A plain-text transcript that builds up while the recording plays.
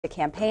to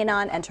campaign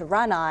on and to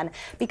run on,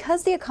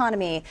 because the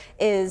economy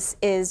is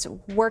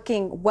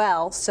working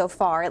well so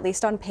far, at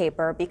least on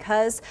paper,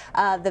 because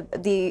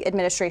the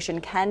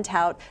administration can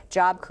tout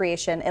job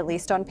creation, at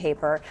least on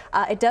paper.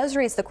 It does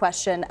raise the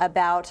question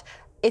about,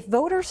 if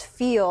voters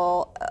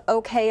feel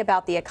okay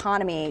about the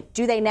economy,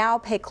 do they now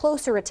pay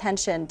closer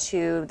attention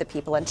to the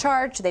people in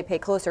charge? Do they pay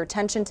closer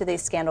attention to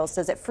these scandals?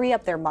 Does it free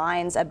up their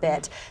minds a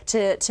bit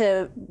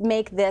to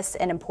make this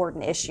an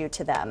important issue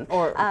to them?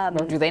 Or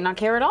do they not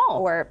care at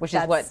all? Which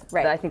is what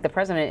I think the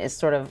president is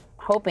sort of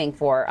hoping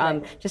for.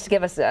 Just to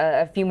give us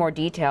a few more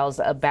details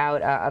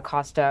about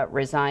Acosta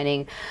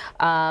resigning.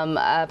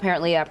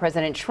 Apparently,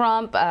 President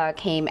Trump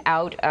came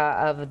out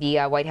of the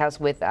White House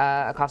with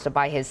Acosta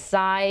by his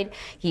side.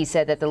 He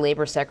said that the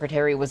labor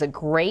secretary was a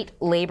great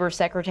labor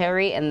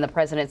secretary, and the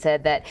president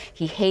said that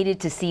he hated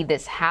to see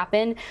this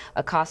happen.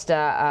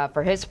 Acosta,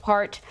 for his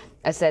part,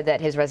 said that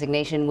his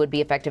resignation would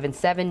be effective in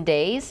 7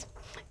 days,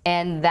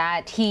 and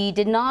that he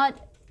did not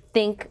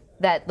think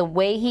that the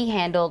way he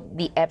handled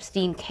the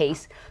Epstein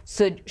case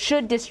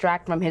should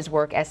distract from his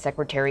work as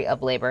Secretary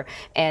of Labor.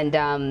 And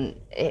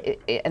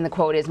the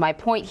quote is, "My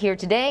point here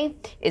today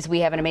is we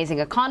have an amazing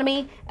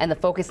economy, and the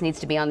focus needs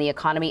to be on the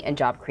economy and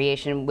job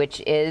creation,"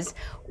 which is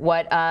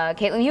what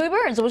Caitlin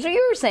Huey-Burns, was what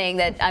you were saying,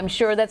 that I'm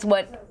sure that's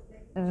what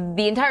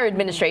the entire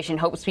administration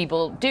hopes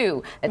people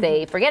do, that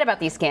they forget about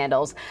these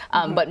scandals.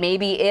 But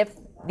maybe if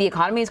the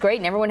economy is great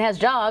and everyone has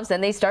jobs,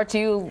 then they start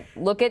to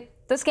look at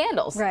the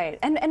scandals. Right.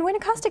 And when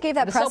Acosta gave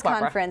that press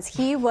conference,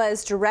 he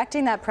was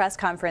directing that press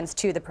conference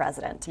to the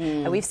president.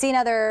 And we've seen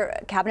other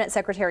cabinet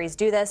secretaries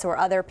do this, or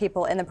other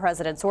people in the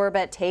president's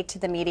orbit take to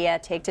the media,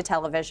 take to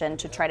television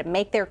to try to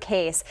make their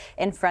case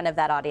in front of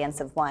that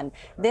audience of one.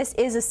 This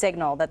is a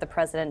signal that the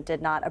president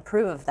did not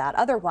approve of that.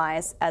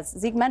 Otherwise, as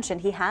Zeke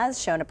mentioned, he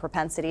has shown a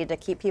propensity to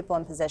keep people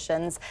in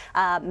positions,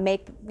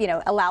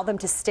 allow them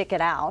to stick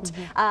it out.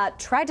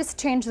 Tried to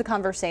change the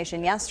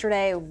conversation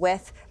yesterday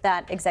with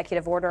that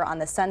executive order on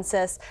the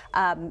census.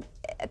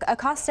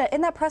 Acosta,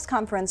 in that press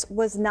conference,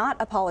 was not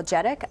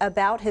apologetic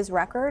about his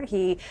record.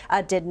 He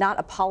did not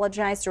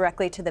apologize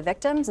directly to the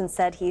victims, and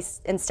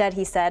instead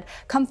he said,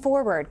 "Come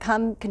forward,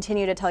 come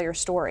continue to tell your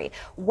story."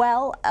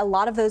 Well, a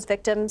lot of those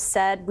victims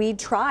said, "We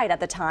tried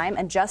at the time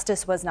and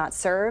justice was not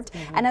served."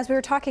 And as we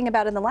were talking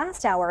about in the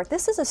last hour,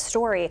 this is a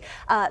story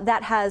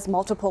that has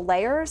multiple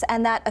layers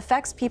and that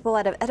affects people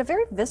at a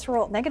very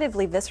visceral,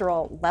 negatively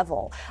visceral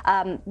level.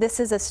 This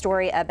is a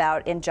story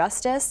about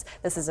injustice.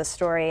 This is a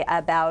story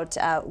about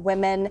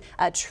women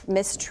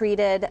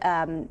mistreated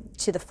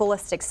to the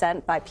fullest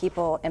extent by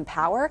people in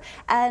power.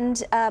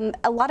 And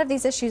a lot of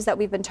these issues that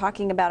we've been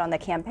talking about on the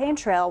campaign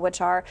trail, which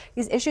are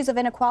these issues of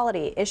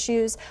inequality,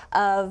 issues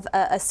of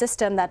a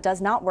system that does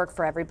not work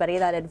for everybody,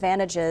 that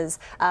advantages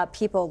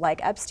people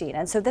like Epstein.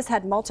 And so this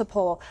had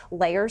multiple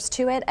layers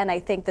to it, and I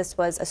think this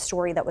was a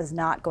story that was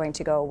not going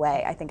to go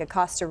away. I think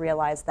Acosta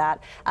realized that,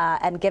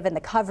 and given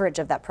the coverage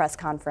of that press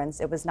conference,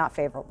 it was not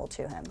favorable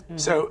to him.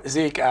 So,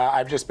 Zeke,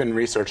 I've just been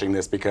researching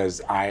this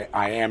because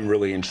I am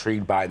really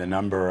intrigued by the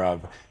number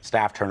of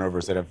staff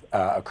turnovers that have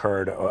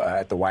occurred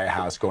at the White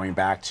House going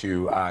back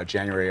to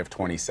January of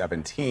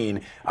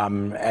 2017.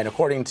 And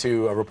according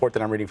to a report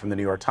that I'm reading from the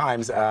New York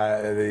Times,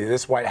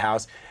 this White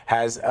House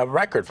has a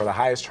record for the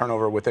highest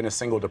turnover within a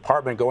single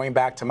department, going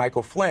back to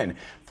Michael Flynn,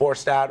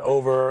 forced out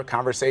over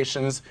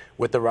conversations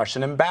with the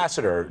Russian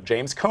ambassador.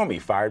 James Comey,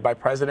 fired by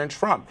President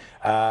Trump.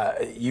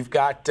 You've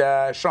got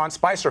Sean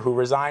Spicer, who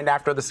resigned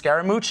after the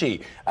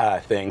Scaramucci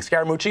thing.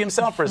 Scaramucci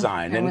himself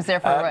resigned. And was there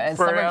for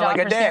like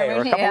a day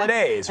or a couple of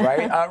days,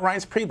 right?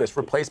 Reince Priebus,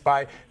 replaced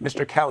by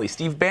Mr. Kelly.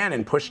 Steve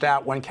Bannon pushed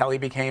out when Kelly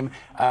became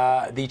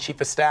the chief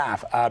of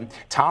staff.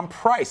 Tom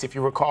Price, if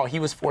you recall, he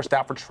was forced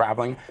out for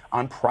traveling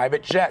on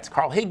private jets.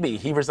 Carl Higbee,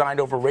 he resigned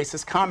over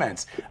racist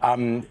comments.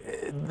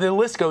 The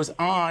list goes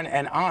on,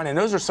 and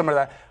those are some of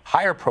the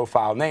higher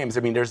profile names.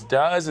 I mean, there's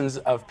dozens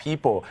of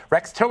people.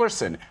 Rex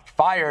Tillerson,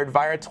 fired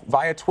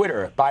via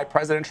Twitter by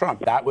President Trump.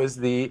 That was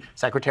the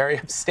Secretary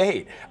of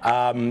State.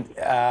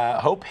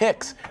 Hope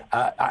Hicks.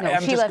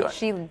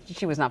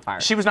 She was not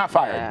fired. She was not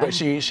fired, but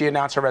she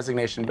announced her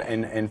resignation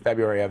in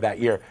February of that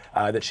year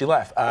that she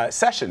left.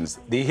 Sessions,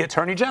 the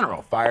Attorney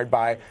General, fired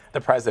by the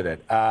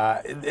President.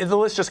 The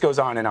list just goes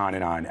on and on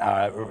and on.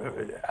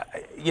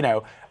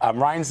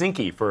 Ryan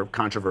Zinke for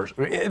controversy.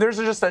 There's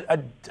just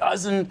a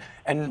dozen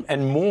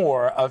and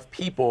more of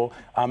people,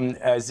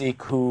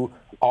 Zeke, who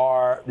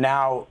are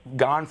now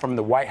gone from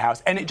the White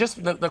House. And it just,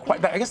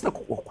 I guess the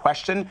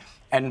question,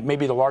 and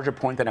maybe the larger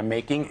point that I'm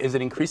making, is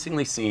it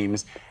increasingly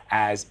seems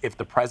as if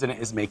the president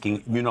is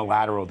making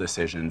unilateral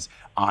decisions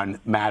on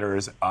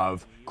matters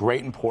of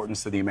great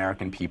importance to the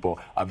American people,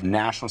 of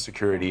national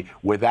security,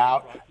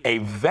 without a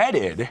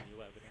vetted,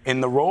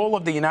 in the role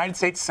of the United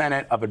States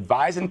Senate, of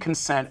advise and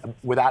consent,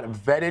 without a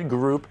vetted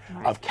group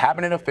of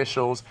cabinet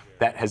officials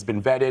that has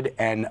been vetted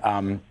and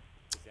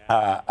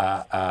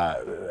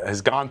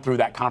has gone through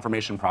that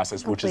confirmation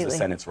process, which is the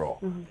Senate's role.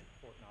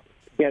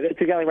 Yeah,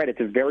 that's exactly right. It's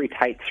a very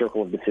tight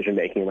circle of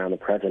decision-making around the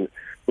president,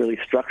 really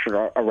structured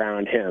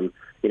around him.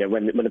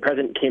 when the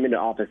president came into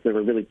office, there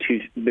were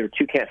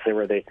two camps. There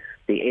were the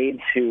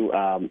aides who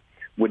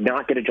would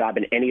not get a job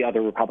in any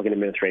other Republican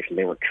administration.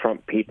 They were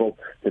Trump people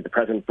that the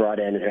president brought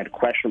in and had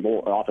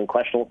often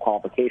questionable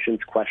qualifications,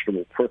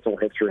 questionable personal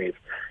histories,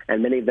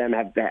 and many of them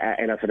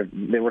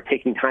they were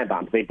taking time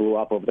bombs. They blew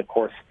up over the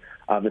course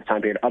of this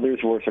time period. Others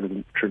were sort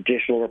of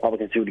traditional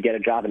Republicans who would get a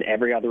job in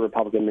every other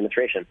Republican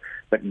administration,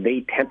 but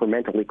they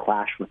temperamentally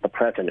clashed with the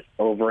president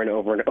over and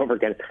over and over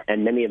again,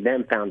 and many of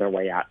them found their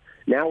way out.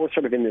 Now we're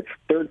sort of in this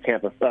third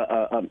camp of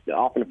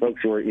often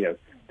folks who are,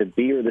 the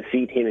B or the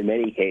C team in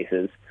many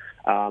cases,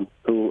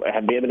 who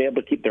have been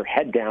able to keep their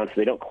head down so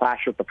they don't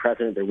clash with the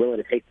president. They're willing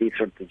to take these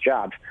sorts of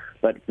jobs.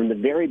 But from the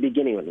very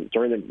beginning,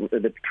 during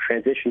the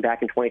transition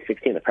back in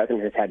 2016, the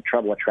president has had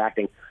trouble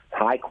attracting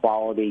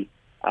high-quality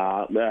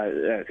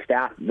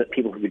staff,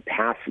 people who could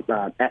pass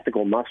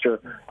ethical muster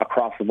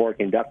across the board,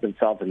 conduct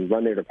themselves and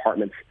run their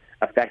departments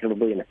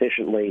effectively and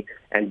efficiently,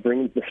 and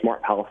bring the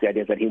smart policy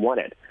ideas that he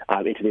wanted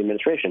into the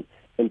administration.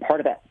 And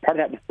part of that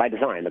was by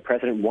design. The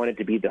president wanted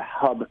to be the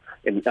hub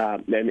in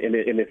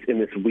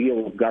this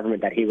wheel of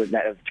government that was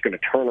going to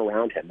turn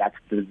around him. That's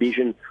the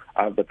vision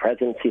of the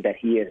presidency that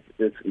he has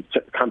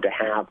come to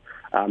have.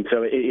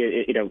 So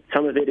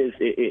some of it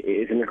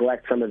is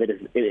neglect, some of it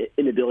is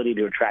inability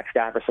to attract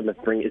staff, or some of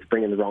it is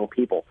bringing the wrong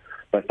people.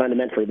 But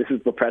fundamentally, this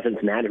is the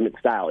president's management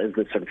style: is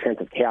this sort of sense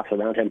of chaos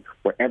around him,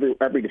 where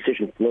every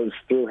decision flows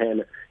through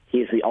him. He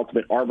is the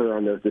ultimate arbiter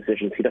on those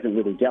decisions. He doesn't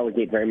really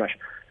delegate very much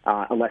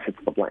unless it's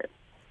the blame.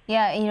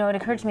 Yeah, it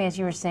occurred to me as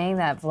you were saying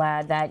that,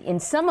 Vlad, that in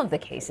some of the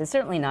cases,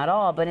 certainly not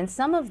all, but in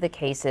some of the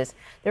cases,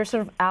 there's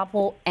sort of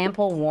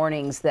ample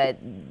warnings that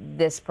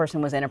this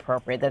person was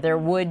inappropriate, that there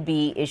would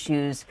be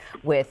issues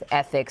with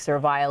ethics or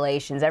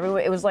violations.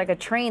 It was like a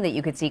train that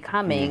you could see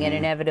coming, and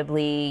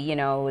inevitably,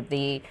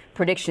 the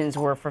predictions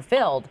were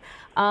fulfilled.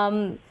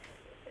 But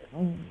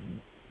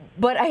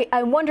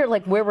I wonder,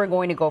 where we're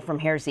going to go from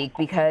here, Zeke,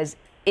 because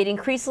it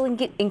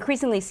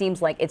increasingly seems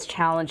like it's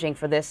challenging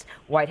for this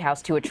White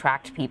House to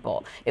attract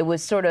people. It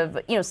was sort of,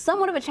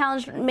 somewhat of a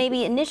challenge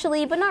maybe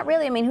initially, but not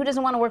really. I mean, who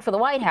doesn't want to work for the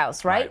White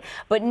House, right?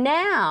 But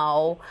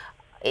now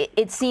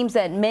it seems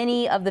that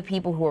many of the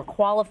people who are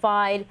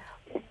qualified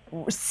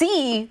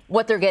see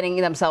what they're getting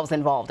themselves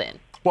involved in.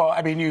 Well,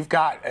 I mean, you've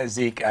got,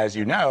 Zeke, as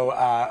you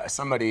know,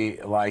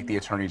 somebody like the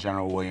Attorney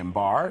General William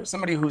Barr,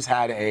 somebody who's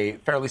had a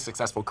fairly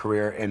successful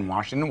career in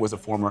Washington, was a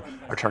former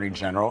Attorney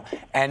General.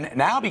 And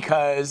now,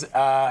 because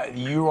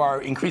you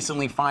are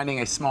increasingly finding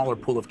a smaller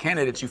pool of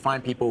candidates, you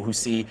find people who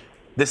see,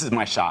 this is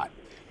my shot.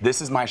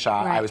 This is my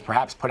shot. Right. I was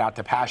perhaps put out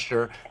to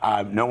pasture.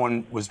 No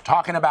one was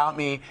talking about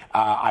me.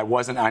 I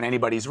wasn't on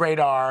anybody's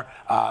radar,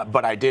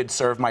 but I did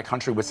serve my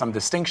country with some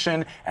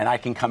distinction, and I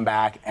can come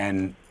back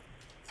and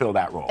fill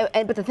that role.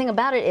 But the thing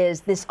about it is,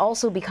 this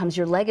also becomes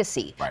your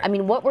legacy. Right. I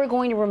mean, what we're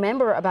going to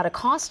remember about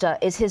Acosta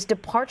is his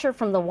departure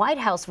from the White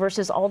House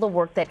versus all the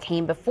work that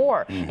came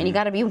before. And you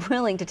got to be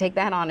willing to take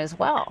that on as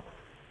well.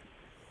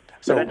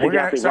 So we're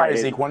going to, sorry,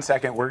 Zeke, 1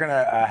 second. We're going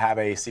to have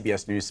a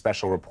CBS News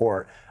special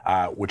report,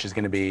 which is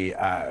going to be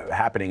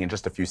happening in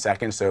just a few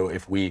seconds. So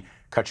if we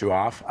cut you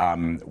off,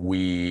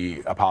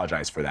 we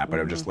apologize for that. But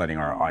I'm just letting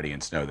our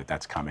audience know that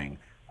that's coming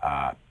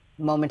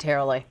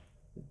momentarily.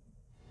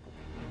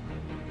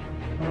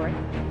 All right.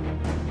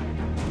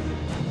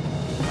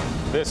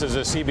 This is a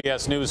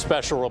CBS News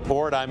special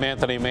report. I'm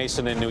Anthony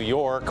Mason in New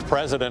York.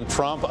 President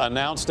Trump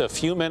announced a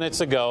few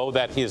minutes ago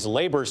that his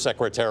labor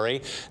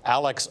secretary,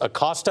 Alex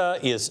Acosta,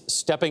 is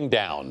stepping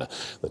down.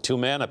 The two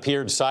men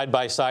appeared side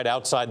by side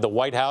outside the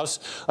White House.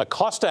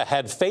 Acosta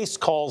had faced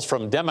calls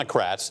from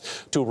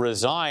Democrats to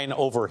resign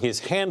over his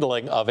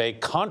handling of a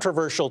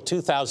controversial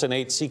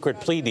 2008 secret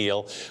plea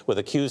deal with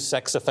accused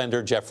sex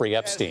offender Jeffrey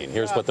Epstein.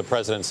 Here's what the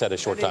president said a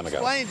short time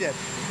ago. He explained it.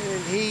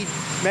 He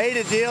made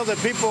a deal that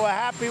people were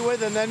happy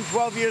with, and then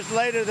 12 years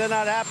later, they're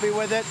not happy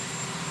with it.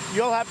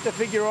 You'll have to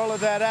figure all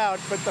of that out.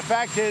 But the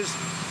fact is,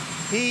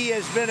 he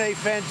has been a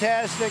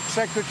fantastic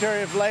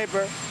Secretary of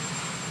Labor.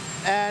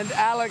 And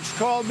Alex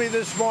called me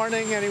this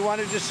morning, and he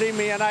wanted to see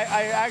me. And I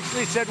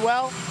actually said,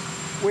 well,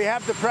 we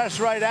have the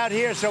press right out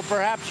here, so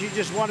perhaps you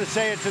just want to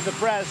say it to the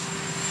press.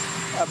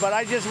 But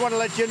I just want to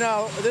let you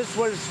know, this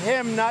was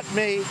him, not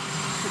me,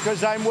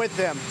 because I'm with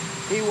him.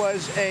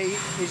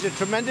 He's a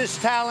tremendous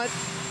talent.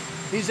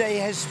 He's a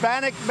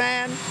Hispanic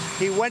man.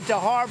 He went to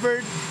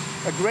Harvard,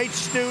 a great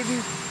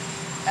student.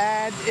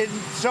 And in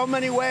so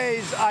many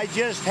ways, I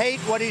just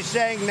hate what he's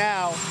saying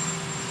now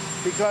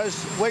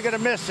because we're going to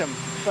miss him.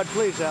 But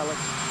please, Alex.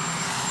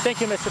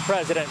 Thank you, Mr.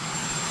 President.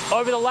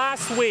 Over the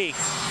last week,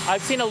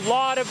 I've seen a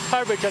lot of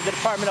coverage of the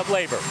Department of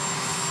Labor.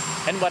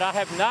 And what I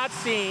have not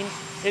seen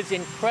is the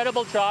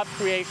incredible job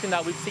creation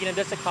that we've seen in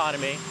this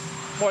economy,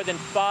 more than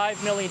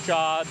 5 million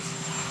jobs.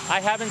 I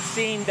haven't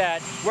seen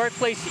that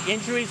workplace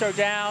injuries are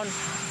down,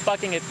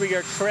 bucking a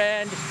 3-year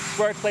trend.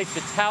 Workplace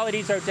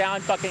fatalities are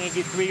down, bucking a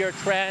 3-year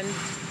trend.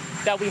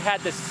 That we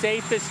had the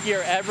safest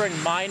year ever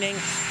in mining,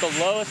 the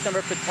lowest number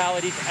of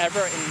fatalities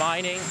ever in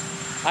mining.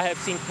 I have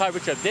seen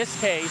coverage of this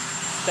case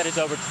that is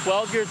over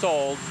 12 years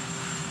old,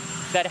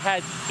 that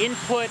has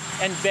input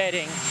and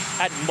vetting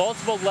at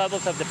multiple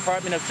levels of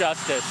Department of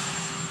Justice.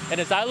 And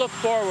as I look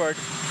forward,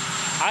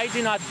 I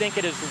do not think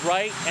it is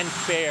right and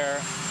fair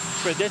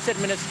for this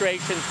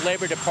administration's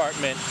Labor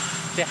Department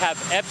to have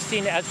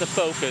Epstein as the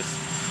focus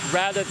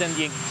rather than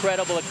the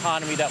incredible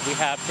economy that we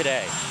have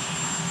today.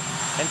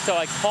 And so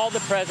I called the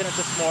president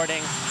this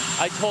morning.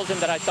 I told him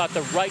that I thought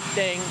the right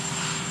thing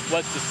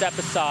was to step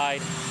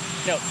aside.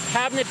 You know,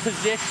 cabinet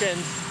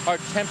positions are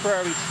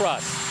temporary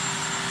trusts.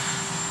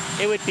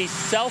 It would be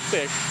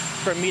selfish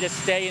for me to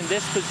stay in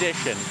this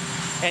position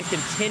and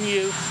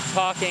continue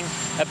talking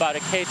about a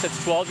case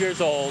that's 12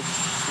 years old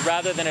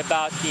rather than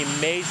about the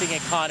amazing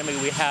economy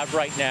we have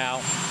right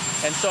now.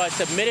 And so I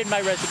submitted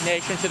my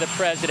resignation to the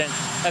president,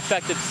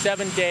 effective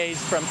 7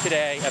 days from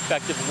today,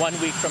 effective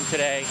 1 week from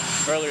today,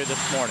 earlier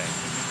this morning.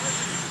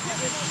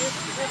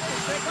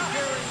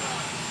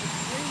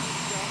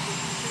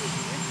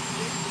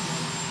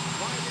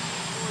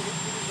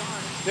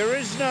 There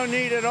is no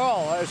need at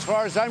all, as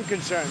far as I'm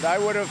concerned. I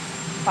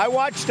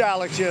watched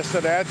Alex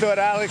yesterday. I thought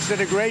Alex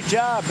did a great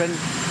job. And,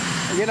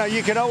 you know,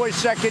 you can always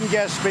second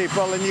guess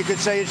people, and you could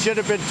say it should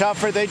have been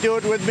tougher. They do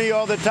it with me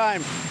all the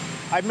time.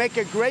 I make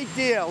a great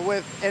deal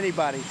with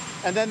anybody.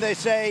 And then they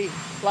say,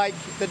 like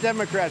the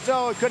Democrats,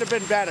 oh, it could have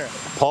been better.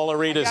 Paula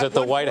Reed is at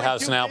the White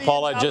House now.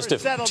 Paula, just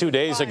 2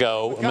 days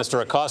ago,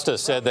 Mr. Acosta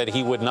said that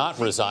he would not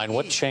resign.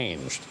 What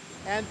changed?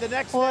 And the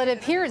next well, it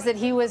appears that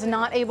he was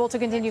not able to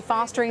continue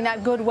fostering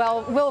that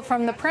goodwill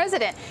from the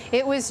president.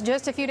 It was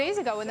just a few days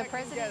ago when the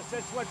president... Yes,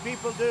 that's what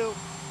people do.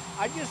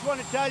 I just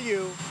want to tell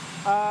you,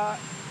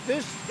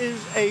 this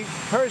is a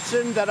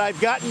person that I've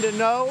gotten to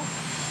know.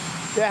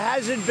 There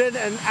hasn't been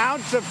an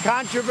ounce of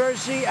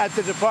controversy at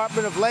the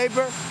Department of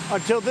Labor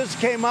until this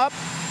came up.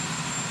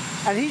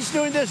 And he's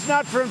doing this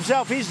not for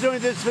himself. He's doing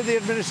this for the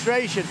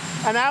administration.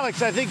 And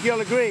Alex, I think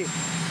you'll agree.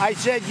 I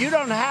said, you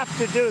don't have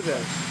to do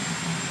this.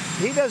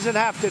 He doesn't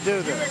have to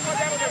do this.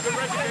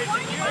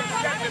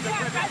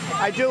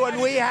 I do, and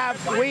we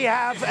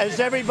have, as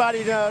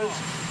everybody knows,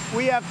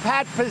 we have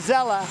Pat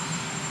Pizzella,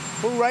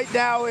 who right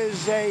now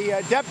is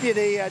a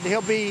deputy, and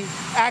he'll be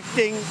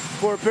acting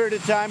for a period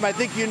of time. I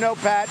think you know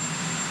Pat.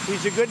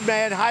 He's a good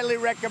man, highly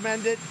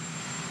recommended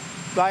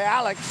by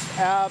Alex.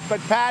 But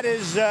Pat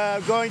is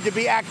going to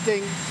be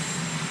acting,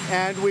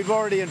 and we've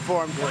already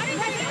informed him. Why did you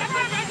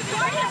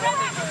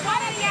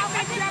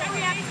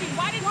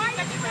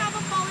have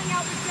a falling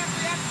out with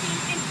Jeffrey Epstein,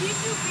 and did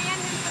you ban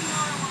him from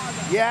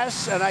Mar-a-Lago?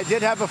 Yes, and I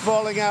did have a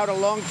falling out a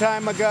long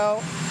time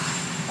ago.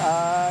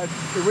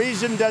 The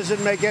reason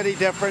doesn't make any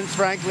difference,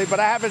 frankly, but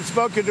I haven't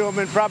spoken to him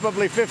in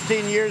probably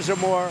 15 years or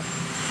more.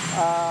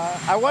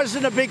 I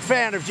wasn't a big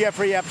fan of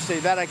Jeffrey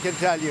Epstein, that I can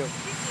tell you.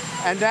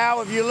 And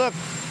now, if you look,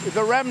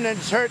 the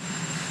remnants hurt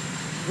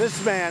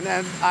this man,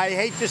 and I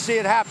hate to see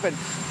it happen.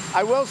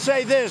 I will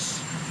say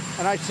this,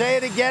 and I say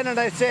it again, and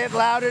I say it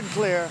loud and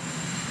clear.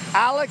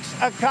 Alex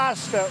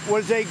Acosta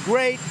was a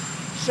great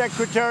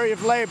Secretary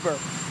of Labor.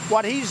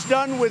 What he's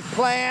done with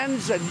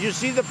plans, and you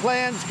see the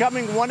plans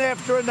coming one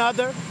after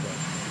another.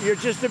 You're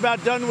just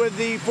about done with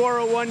the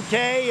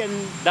 401k, and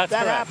that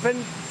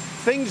happened.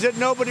 Things that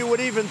nobody would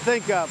even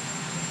think of.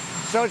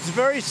 So it's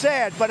very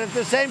sad, but at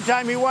the same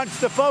time, he wants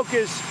the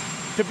focus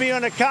to be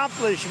on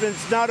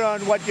accomplishments, not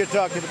on what you're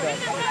talking about.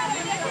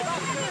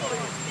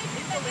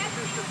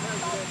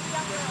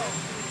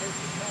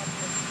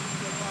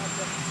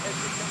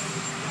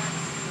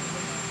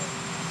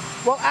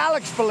 Well,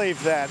 Alex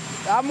believed that.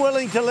 I'm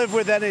willing to live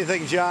with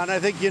anything, John. I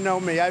think you know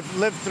me. I've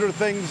lived through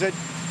things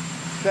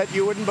that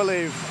you wouldn't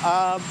believe.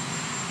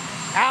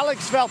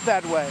 Alex felt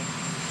that way.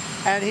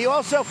 And he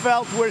also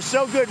felt we're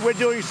so good, we're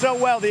doing so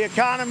well. The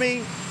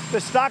economy, the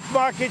stock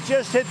market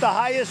just hit the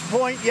highest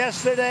point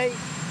yesterday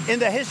in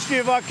the history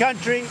of our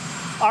country.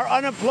 Our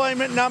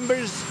unemployment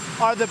numbers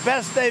are the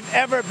best they've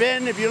ever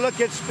been. If you look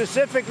at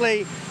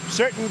specifically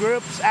certain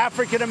groups,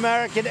 African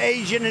American,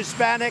 Asian,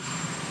 Hispanic,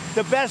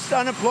 the best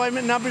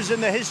unemployment numbers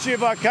in the history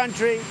of our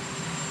country.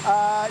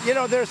 You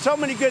know, there are so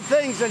many good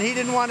things, and he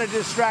didn't want to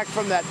distract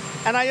from that.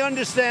 And I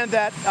understand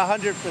that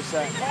 100%.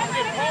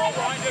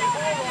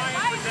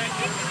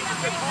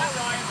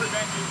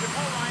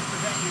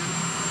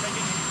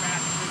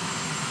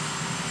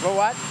 For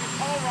what? Did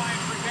Paul Ryan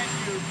prevent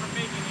you from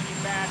making any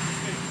bad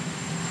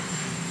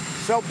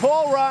decisions? So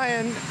Paul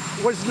Ryan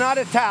was not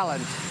a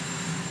talent.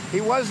 He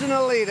wasn't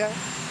a leader.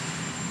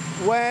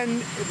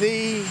 When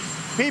the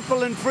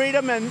people in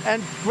freedom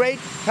and great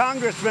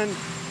congressmen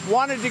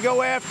wanted to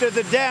go after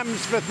the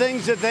Dems for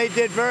things that they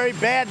did very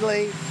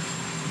badly,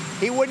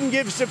 he wouldn't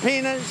give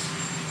subpoenas,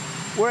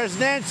 whereas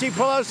Nancy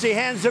Pelosi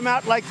hands them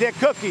out like they're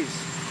cookies.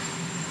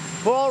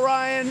 Paul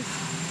Ryan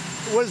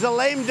was a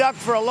lame duck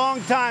for a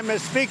long time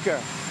as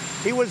Speaker.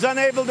 He was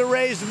unable to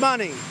raise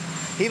money.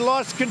 He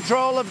lost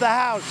control of the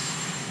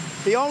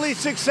House. The only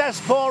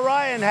success Paul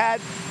Ryan had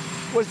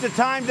was the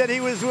time that he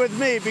was with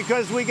me,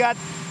 because we got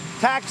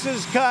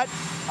taxes cut.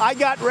 I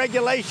got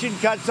regulation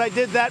cuts. I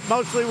did that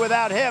mostly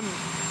without him.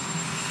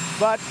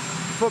 But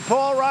for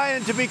Paul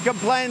Ryan to be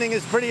complaining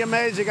is pretty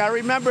amazing. I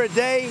remember a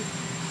day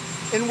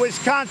in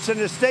Wisconsin,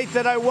 a state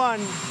that I won,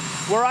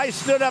 where I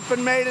stood up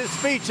and made a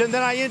speech, and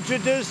then I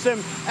introduced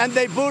him, and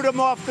they booed him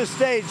off the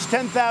stage,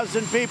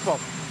 10,000 people.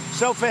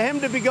 So for him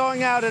to be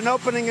going out and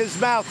opening his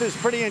mouth is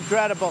pretty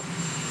incredible.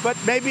 But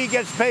maybe he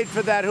gets paid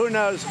for that. Who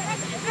knows?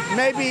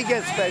 Maybe he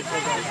gets paid for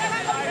that.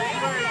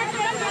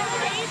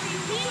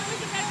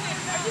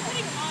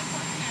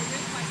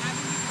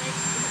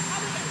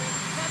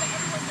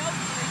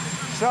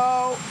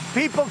 So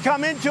people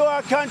come into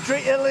our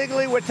country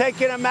illegally. We're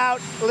taking them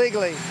out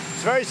legally.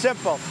 It's very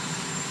simple.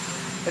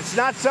 It's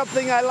not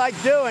something I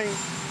like doing,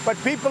 but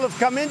people have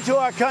come into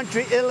our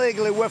country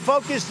illegally. We're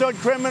focused on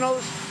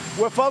criminals.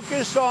 We're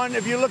focused on,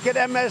 if you look at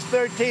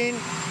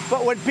MS-13,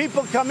 but when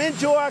people come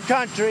into our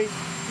country,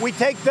 we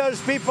take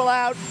those people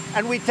out,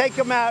 and we take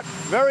them out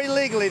very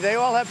legally. They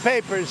all have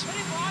papers,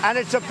 and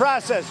it's a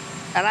process,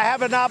 and I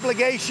have an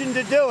obligation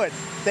to do it.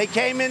 They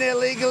came in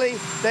illegally,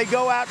 they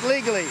go out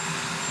legally.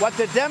 What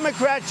the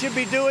Democrats should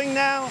be doing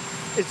now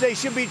is they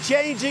should be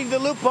changing the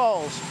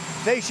loopholes.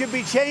 They should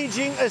be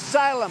changing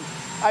asylum.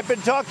 I've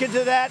been talking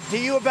to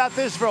you about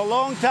this for a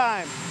long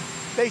time.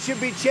 They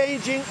should be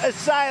changing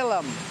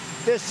asylum.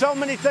 There's so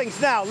many things.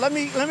 Now, let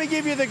me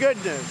give you the good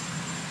news.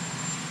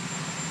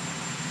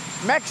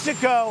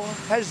 Mexico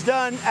has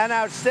done an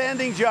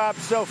outstanding job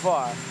so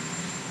far.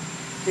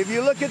 If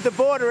you look at the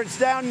border, it's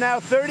down now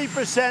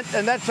 30%,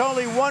 and that's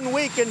only 1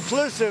 week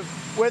inclusive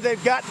where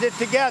they've gotten it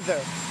together.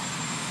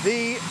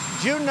 The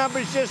June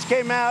numbers just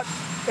came out.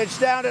 It's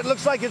down. It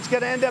looks like it's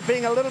going to end up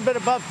being a little bit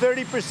above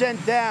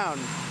 30% down.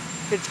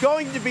 It's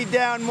going to be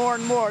down more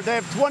and more. They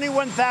have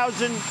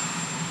 21,000,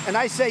 and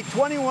I say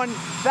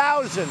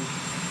 21,000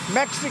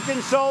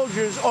 Mexican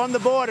soldiers on the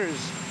borders,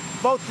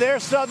 both their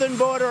southern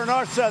border and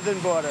our southern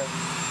border.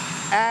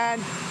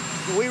 And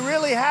we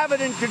really have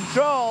it in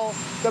control.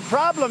 The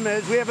problem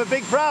is we have a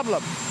big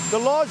problem. The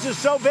laws are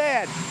so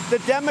bad. The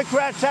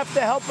Democrats have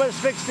to help us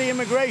fix the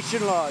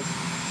immigration laws.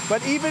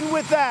 But even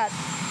with that,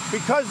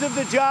 because of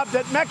the job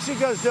that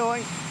Mexico's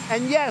doing,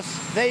 and yes,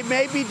 they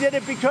maybe did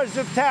it because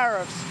of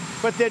tariffs,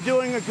 but they're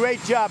doing a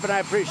great job, and I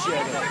appreciate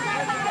it.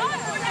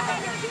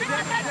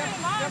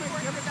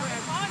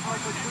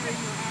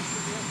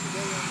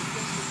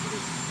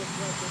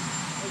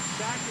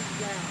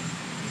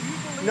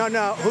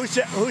 No.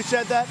 Who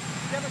said that?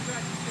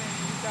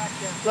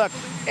 Look,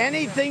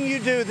 anything you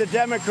do, the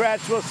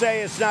Democrats will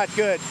say it's not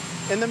good.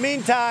 In the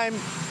meantime,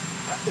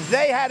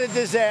 they had a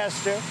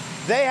disaster.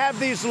 They have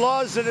these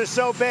laws that are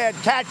so bad,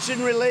 catch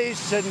and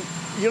release, and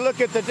you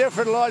look at the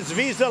different laws,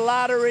 visa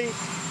lottery.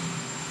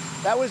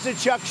 That was a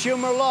Chuck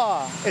Schumer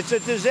law. It's a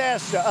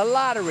disaster, a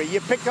lottery. You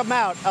pick them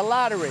out, a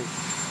lottery.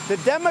 The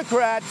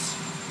Democrats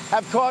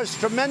have caused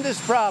tremendous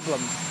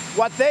problems.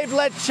 What they've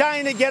let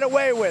China get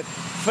away with.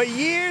 For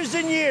years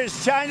and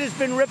years, China's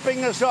been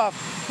ripping us off.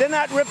 They're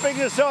not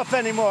ripping us off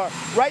anymore.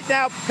 Right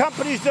now,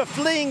 companies are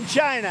fleeing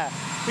China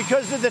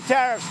because of the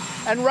tariffs.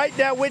 And right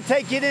now, we're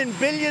taking in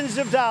billions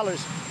of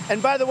dollars.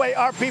 And by the way,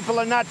 our people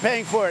are not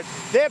paying for it.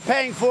 They're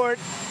paying for it.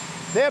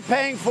 They're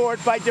paying for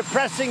it by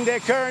depressing their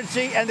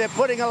currency, and they're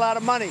putting a lot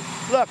of money.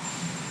 Look,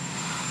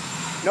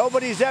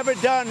 nobody's ever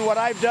done what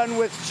I've done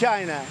with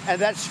China, and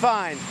that's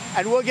fine.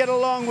 And we'll get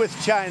along with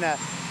China.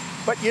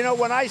 But, you know,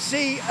 when I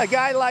see a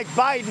guy like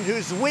Biden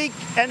who's weak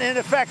and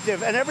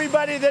ineffective, and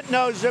everybody that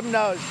knows him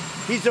knows,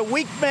 he's a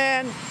weak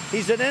man,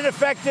 he's an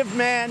ineffective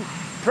man.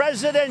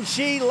 President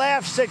Xi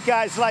laughs at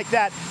guys like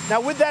that.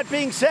 Now, with that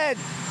being said,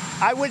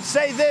 I would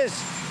say this.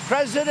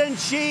 President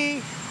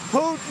Xi,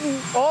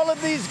 Putin, all of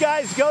these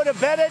guys go to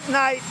bed at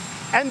night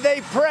and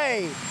they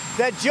pray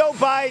that Joe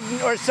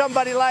Biden or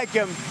somebody like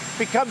him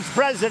becomes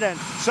president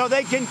so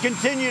they can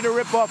continue to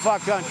rip off our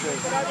country.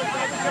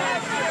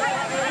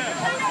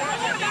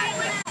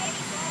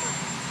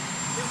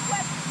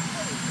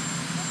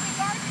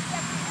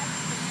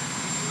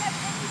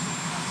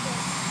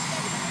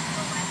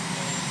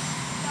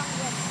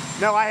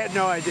 No, I had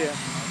no idea.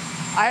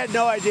 I had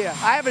no idea.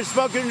 I haven't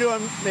spoken to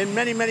him in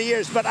many, many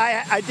years, but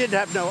I did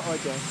have no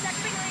idea.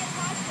 Secretary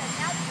Acosta,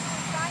 now that you're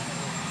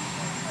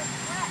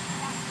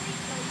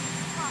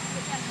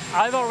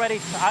resigning,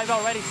 I've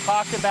already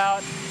talked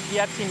about the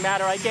Epstein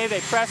matter. I gave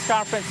a press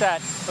conference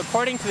that,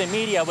 according to the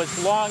media,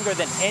 was longer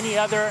than any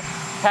other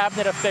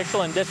cabinet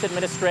official in this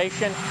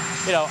administration.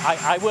 You know,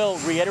 I will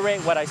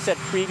reiterate what I said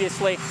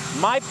previously.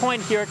 My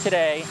point here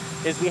today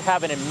is we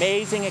have an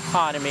amazing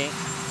economy.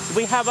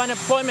 We have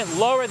unemployment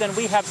lower than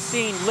we have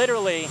seen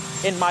literally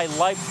in my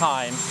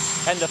lifetime.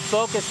 And the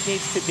focus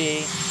needs to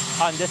be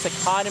on this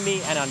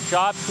economy and on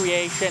job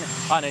creation,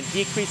 on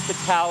decreased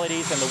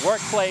fatalities in the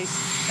workplace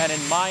and in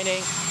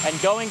mining.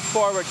 And going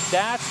forward,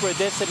 that's where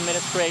this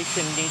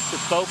administration needs to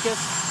focus,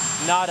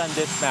 not on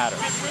this matter.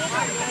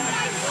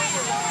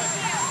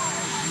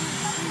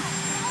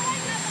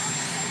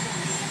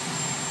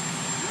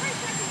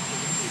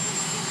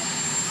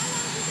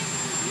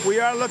 We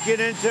are looking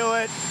into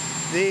it.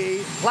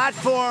 The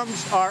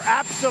platforms are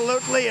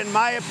absolutely, in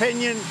my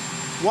opinion,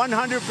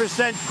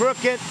 100%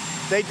 crooked.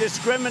 They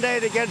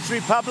discriminate against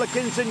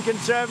Republicans and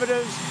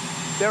conservatives.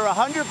 They're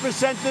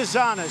 100%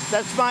 dishonest.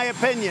 That's my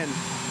opinion.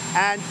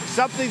 And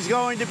something's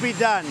going to be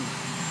done.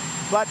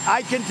 But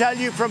I can tell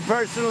you from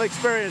personal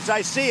experience,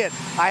 I see it.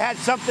 I had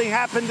something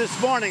happen this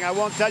morning. I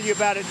won't tell you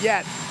about it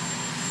yet.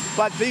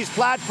 But these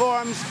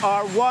platforms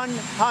are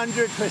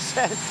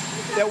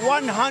 100%, they're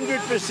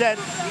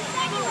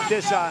 100%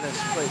 dishonest,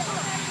 please.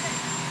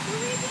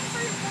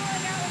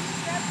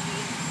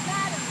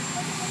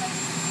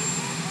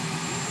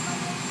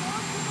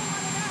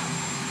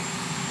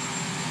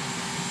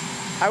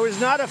 I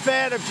was not a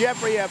fan of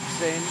Jeffrey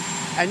Epstein,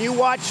 and you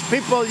watched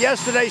people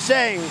yesterday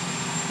saying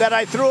that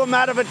I threw him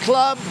out of a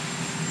club.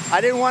 I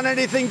didn't want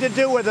anything to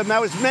do with him.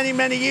 That was many,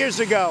 many years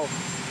ago.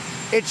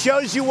 It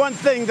shows you one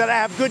thing, that I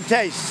have good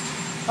taste,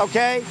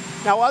 okay?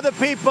 Now, other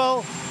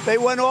people, they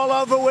went all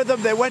over with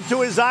him. They went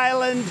to his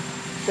island.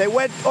 They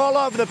went all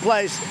over the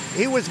place.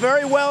 He was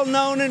very well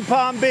known in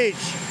Palm Beach.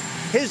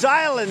 His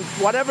island,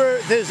 whatever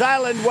his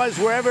island was,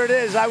 wherever it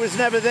is, I was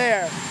never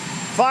there.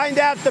 Find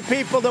out the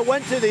people that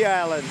went to the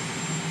island.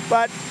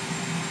 But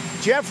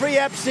Jeffrey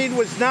Epstein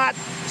was not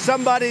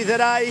somebody that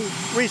I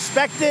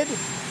respected.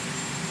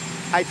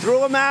 I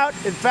threw him out.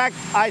 In fact,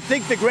 I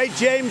think the great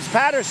James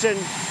Patterson,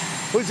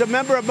 who's a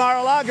member of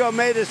Mar-a-Lago,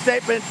 made a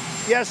statement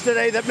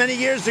yesterday that many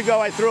years ago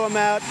I threw him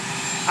out.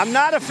 I'm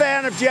not a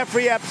fan of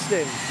Jeffrey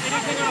Epstein.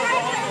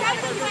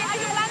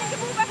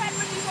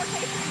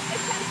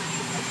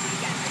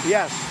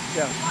 Yes,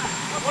 yes.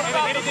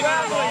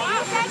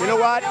 You know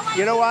what?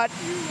 You know what?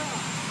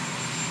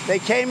 They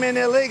came in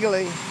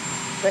illegally.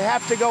 They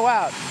have to go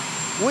out.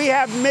 We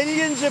have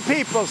millions of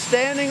people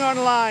standing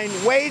online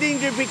waiting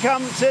to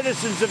become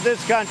citizens of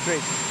this country.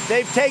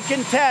 They've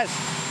taken tests.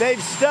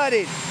 They've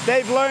studied.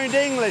 They've learned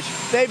English.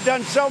 They've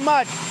done so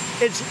much.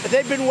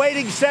 They've been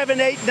waiting 7,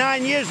 8,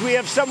 9 years. We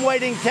have some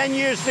waiting 10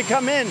 years to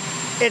come in.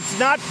 It's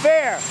not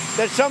fair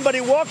that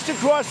somebody walks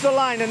across the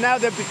line and now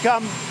they've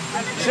become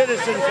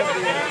citizens of the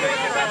United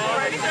States.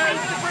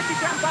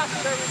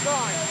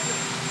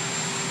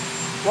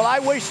 Well, I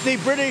wish the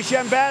British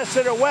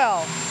ambassador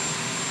well.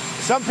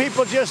 Some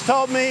people just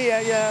told me,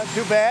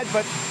 too bad,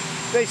 but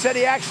they said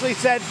he actually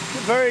said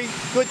very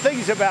good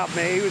things about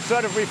me. He was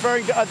sort of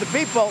referring to other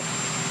people.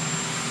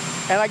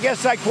 And I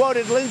guess I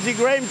quoted Lindsey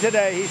Graham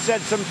today. He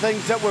said some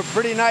things that were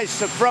pretty nice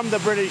from the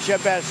British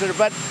ambassador.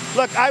 But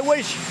look, I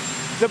wish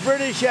the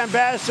British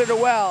ambassador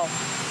well,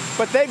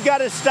 but they've got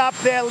to stop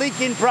their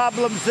leaking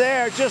problems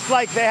there, just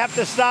like they have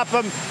to stop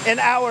them in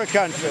our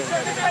country.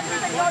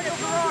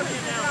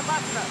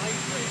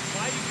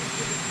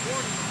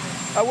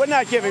 We're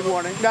not giving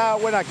warning. No,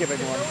 we're not giving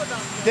warning.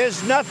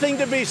 There's nothing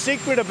to be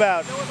secret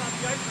about.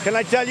 Can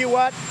I tell you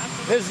what?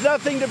 There's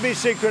nothing to be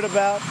secret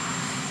about.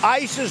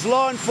 ICE is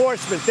law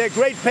enforcement. They're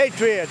great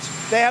patriots.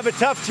 They have a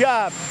tough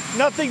job.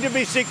 Nothing to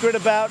be secret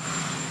about.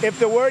 If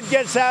the word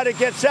gets out, it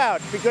gets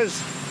out, because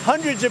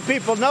hundreds of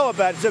people know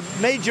about it. It's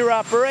a major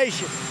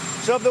operation.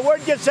 So if the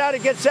word gets out,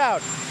 it gets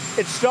out.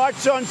 It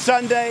starts on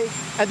Sunday,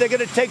 and they're going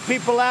to take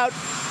people out,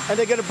 and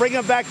they're going to bring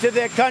them back to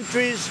their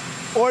countries,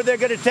 or they're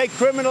going to take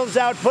criminals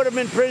out, put them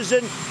in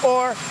prison,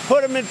 or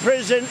put them in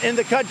prison in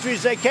the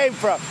countries they came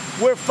from.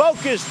 We're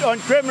focused on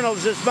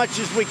criminals as much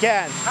as we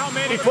can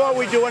before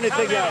we do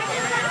anything else.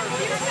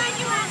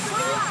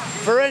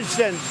 For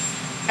instance,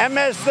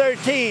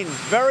 MS-13,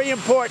 very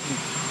important.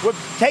 We're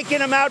taking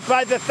them out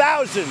by the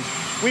thousands.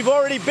 We've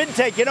already been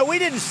taking, we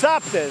didn't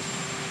stop this.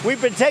 We've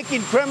been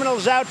taking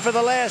criminals out for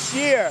the last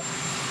year.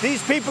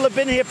 These people have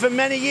been here for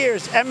many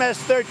years,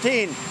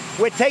 MS-13.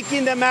 We're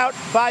taking them out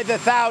by the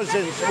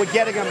thousands. We're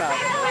getting them out.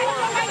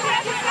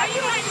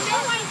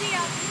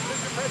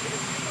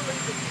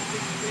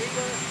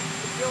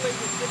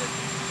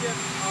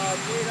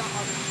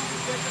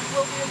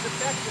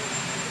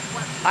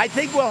 I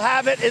think we'll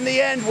have it in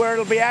the end where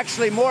it'll be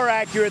actually more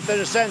accurate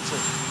than a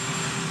census.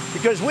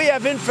 Because we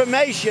have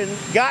information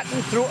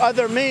gotten through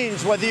other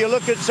means, whether you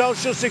look at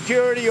Social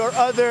Security or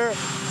other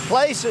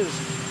places.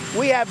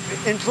 We have,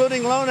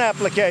 including loan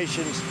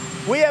applications,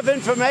 we have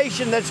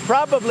information that's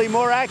probably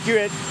more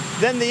accurate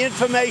than the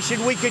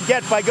information we could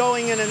get by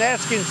going in and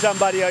asking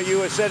somebody, are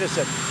you a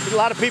citizen? A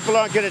lot of people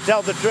aren't going to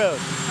tell the truth.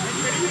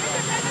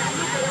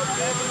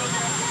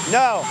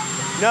 No.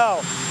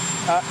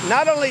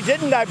 Not only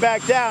didn't I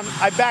back down,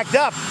 I backed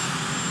up,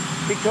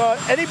 because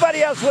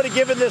anybody else would have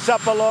given this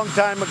up a long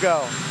time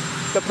ago.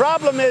 The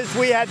problem is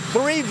we had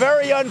 3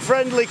 very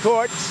unfriendly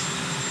courts.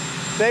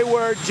 They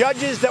were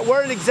judges that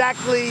weren't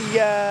exactly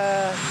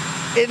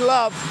in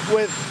love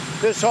with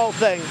this whole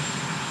thing,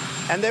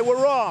 and they were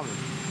wrong.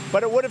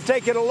 But it would have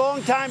taken a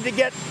long time to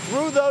get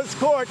through those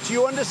courts.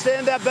 You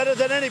understand that better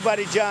than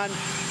anybody, John.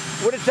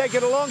 It would have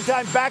taken a long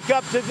time back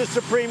up to the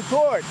Supreme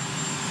Court.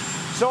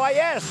 So I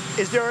asked,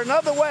 is there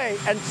another way?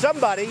 And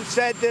somebody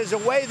said there's a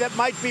way that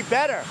might be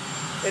better.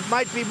 It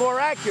might be more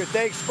accurate.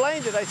 They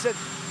explained it. I said,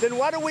 then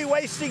what are we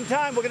wasting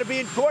time? We're going to be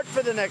in court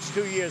for the next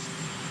 2 years.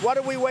 What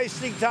are we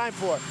wasting time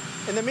for?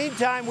 In the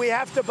meantime, we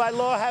have to, by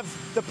law, have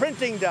the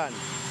printing done.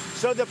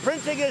 So the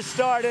printing has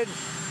started,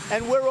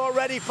 and we're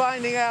already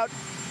finding out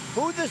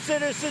who the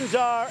citizens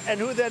are and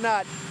who they're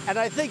not, and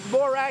I think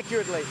more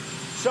accurately.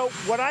 So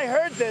when I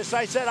heard this,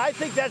 I said, I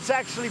think that's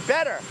actually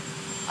better.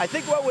 I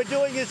think what we're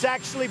doing is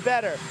actually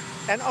better.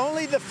 And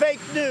only the fake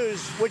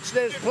news, which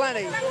there's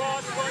plenty,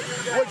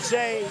 would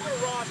say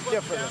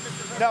differently.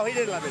 No, he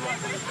didn't let me know.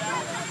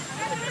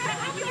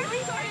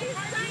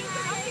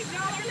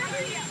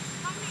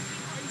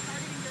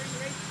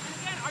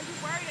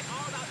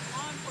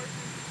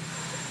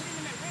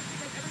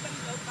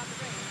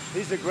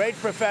 These are great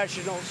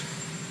professionals.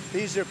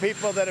 These are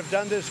people that have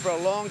done this for a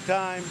long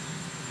time.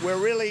 We're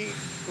really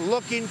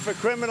looking for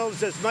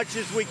criminals as much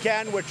as we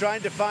can. We're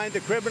trying to find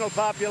the criminal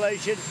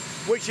population,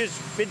 which has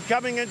been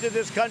coming into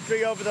this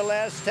country over the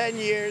last 10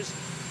 years.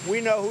 We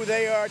know who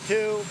they are,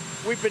 too.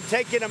 We've been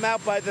taking them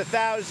out by the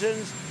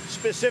thousands,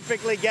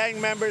 specifically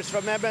gang members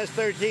from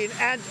MS-13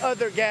 and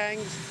other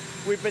gangs.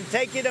 We've been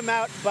taking them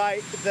out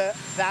by the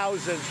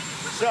thousands.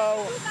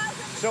 So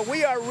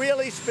we are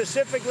really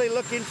specifically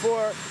looking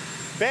for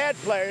bad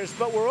players,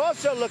 but we're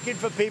also looking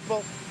for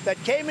people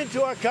that came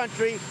into our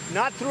country,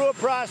 not through a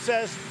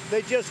process.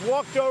 They just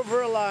walked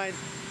over a line.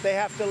 They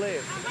have to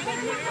leave.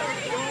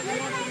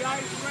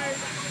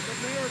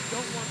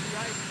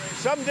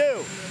 Some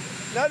do.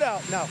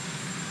 No.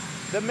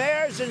 The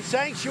mayors in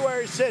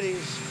sanctuary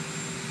cities,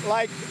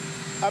 like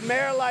a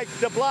mayor like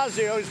de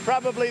Blasio, who's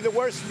probably the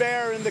worst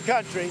mayor in the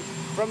country,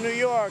 from New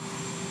York,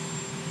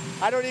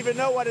 I don't even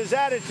know what his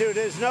attitude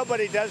is.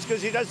 Nobody does,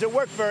 because he doesn't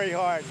work very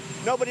hard.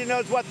 Nobody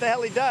knows what the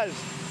hell he does.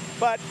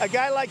 But a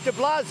guy like de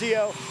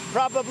Blasio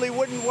probably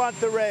wouldn't want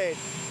the raid.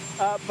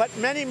 But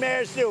many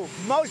mayors do.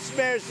 Most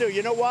mayors do.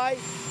 You know why?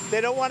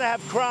 They don't want to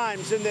have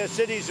crimes in their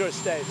cities or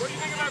states. What do you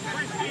think about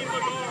Christine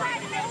Lagarde?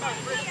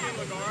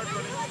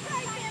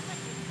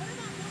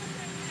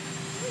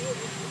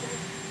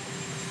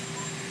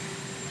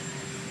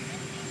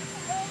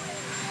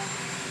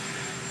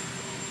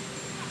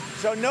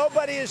 So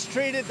nobody has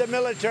treated the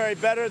military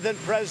better than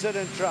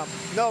President Trump.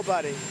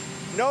 Nobody.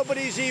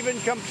 Nobody's even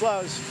come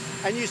close.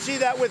 And you see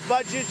that with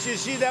budgets, you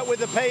see that with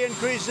the pay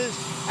increases,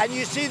 and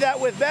you see that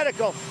with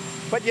medical.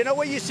 But you know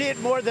where you see it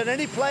more than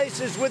any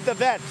place is with the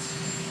vets.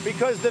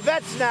 Because the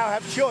vets now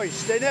have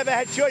choice. They never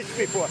had choice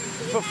before.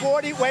 For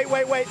 44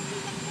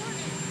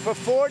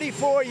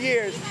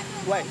 years,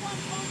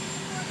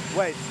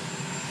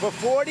 For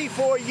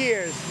 44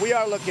 years, we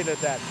are looking at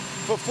that.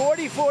 For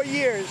 44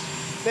 years,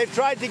 they've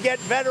tried to get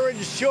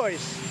veterans'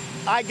 choice.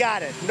 I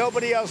got it.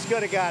 Nobody else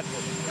could have gotten it.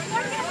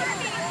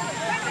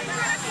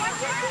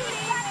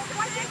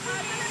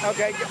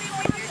 Okay,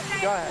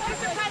 go ahead.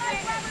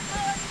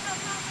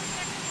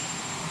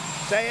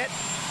 Say it.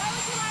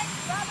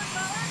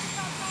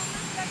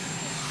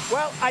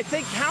 Well, I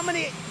think how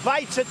many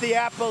bites at the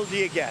apple do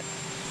you get?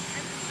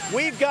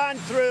 We've gone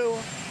through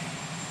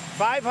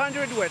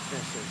 500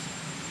 witnesses,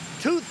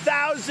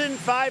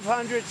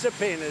 2,500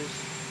 subpoenas.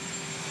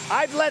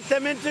 I've let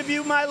them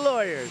interview my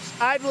lawyers.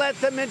 I've let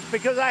them in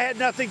because I had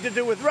nothing to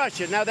do with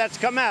Russia. Now that's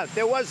come out.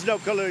 There was no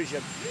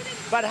collusion.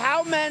 But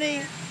how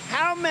many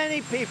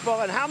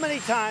people and how many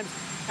times,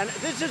 and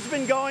this has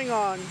been going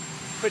on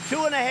for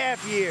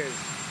 2.5 years.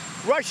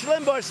 Rush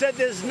Limbaugh said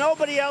there's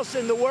nobody else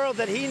in the world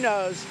that he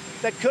knows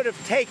that could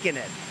have taken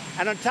it.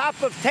 And on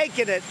top of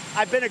taking it,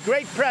 I've been a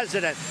great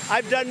president.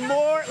 I've done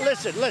more,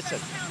 listen,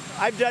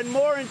 I've done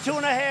more in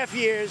 2.5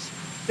 years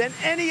than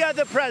any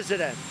other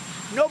president.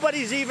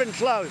 Nobody's even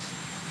close,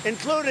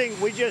 including,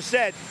 we just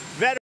said,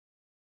 veterans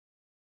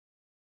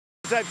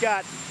I've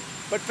got.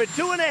 But for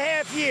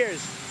 2.5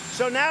 years,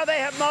 so now they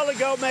have Mueller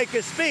go make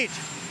a speech.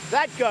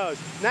 That goes.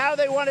 Now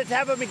they want to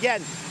have him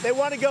again. They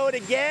want to go it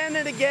again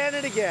and again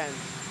and again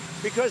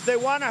because they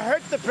want to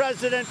hurt the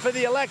president for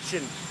the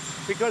election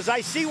because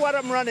I see what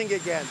I'm running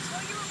against.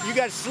 You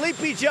got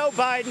sleepy Joe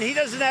Biden. He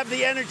doesn't have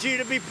the energy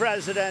to be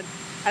president.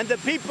 And the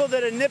people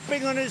that are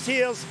nipping on his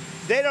heels,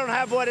 they don't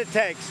have what it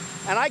takes.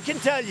 And I can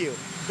tell you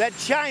that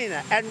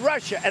China and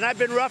Russia, and I've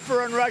been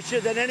rougher on Russia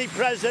than any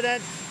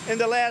president in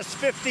the last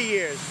 50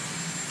 years,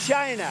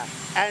 China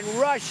and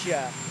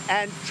Russia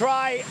and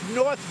try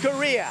North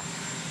Korea,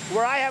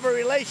 where I have a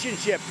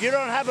relationship. You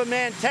don't have a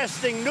man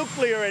testing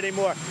nuclear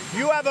anymore.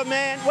 You have a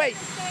man, wait.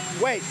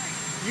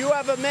 You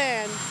have a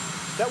man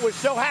that was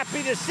so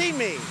happy to see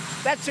me.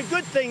 That's a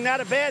good thing,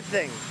 not a bad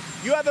thing.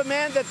 You have a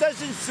man that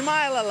doesn't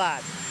smile a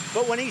lot.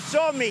 But when he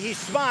saw me, he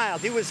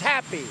smiled. He was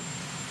happy.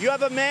 You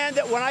have a man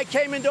that when I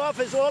came into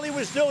office, all he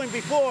was doing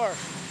before,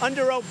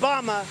 under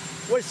Obama,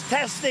 was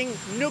testing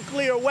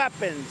nuclear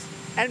weapons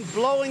and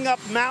blowing up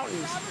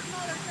mountains.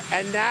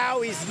 And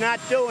now he's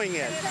not doing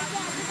it.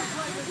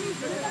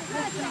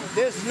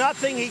 There's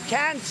nothing he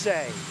can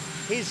say.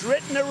 He's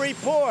written a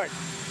report.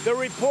 The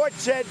report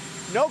said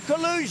no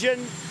collusion,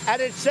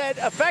 and it said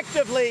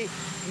effectively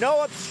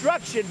no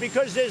obstruction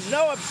because there's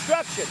no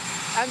obstruction.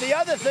 And the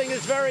other thing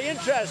is very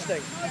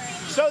interesting.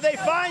 So they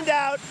find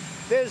out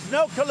there's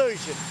no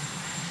collusion.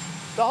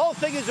 The whole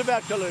thing is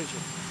about collusion.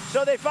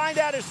 So they find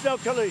out it's no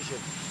collusion.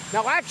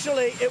 Now,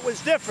 actually, it was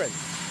different.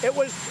 It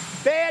was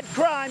bad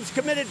crimes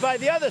committed by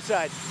the other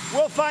side.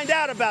 We'll find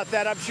out about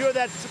that. I'm sure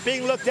that's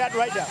being looked at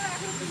right now.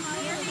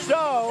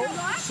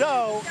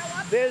 So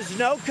there's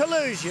no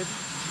collusion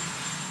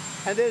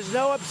and there's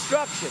no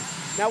obstruction.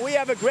 Now, we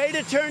have a great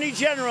attorney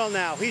general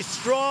now. He's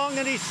strong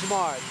and he's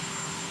smart.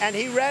 And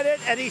he read it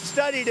and he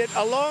studied it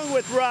along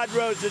with Rod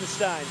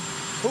Rosenstein,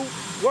 who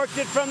worked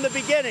it from the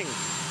beginning.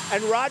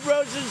 And Rod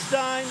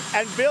Rosenstein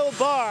and Bill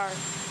Barr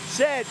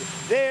said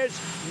there's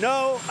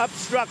no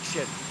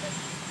obstruction.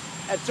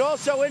 It's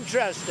also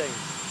interesting.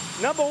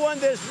 Number one,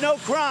 there's no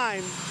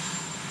crime.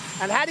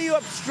 And how do you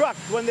obstruct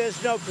when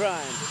there's no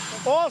crime?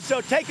 Also,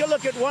 take a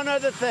look at one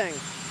other thing.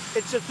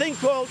 It's a thing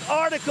called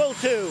Article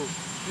 2.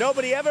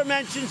 Nobody ever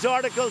mentions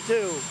Article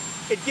 2.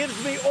 It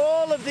gives me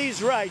all of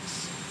these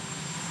rights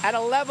at a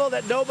level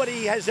that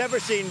nobody has ever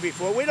seen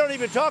before. We don't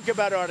even talk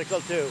about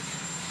Article 2.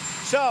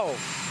 So,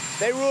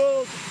 they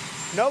ruled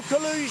no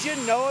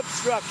collusion, no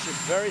obstruction.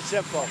 Very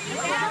simple.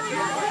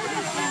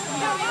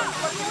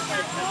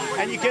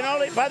 And you can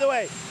only, by the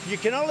way, you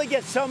can only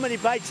get so many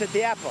bites at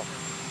the apple.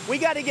 We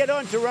got to get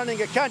on to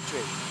running a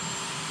country.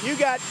 You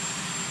got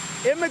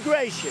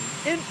immigration,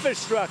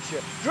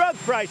 infrastructure, drug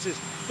prices.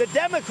 The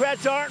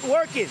Democrats aren't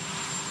working.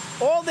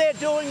 All they're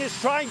doing is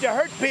trying to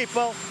hurt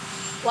people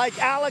like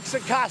Alex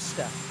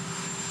Acosta,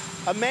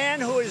 a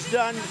man who has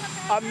done,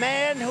 I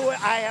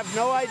have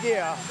no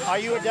idea. Are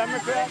you a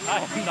Democrat? I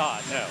am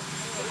not, no.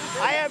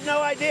 I have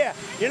no idea.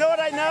 You know what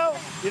I know?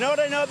 You know what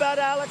I know about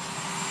Alex?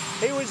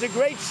 He was a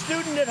great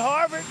student at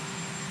Harvard.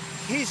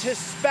 He's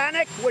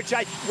Hispanic, which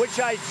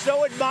I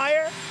so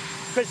admire,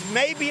 because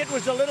maybe it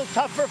was a little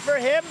tougher for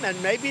him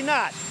and maybe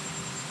not.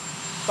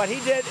 But he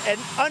did an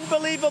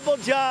unbelievable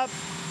job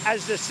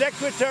as the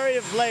Secretary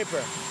of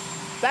Labor.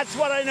 That's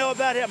what I know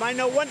about him. I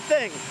know one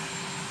thing.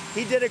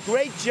 He did a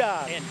great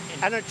job.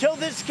 And until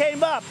this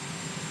came up,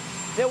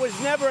 there was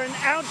never an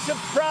ounce of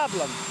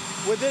problem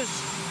with this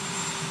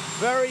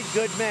very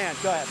good man.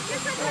 Go ahead.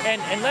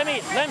 And let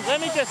me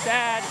just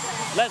add.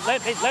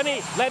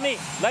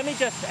 Let me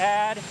just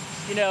add.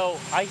 You know,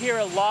 I hear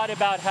a lot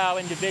about how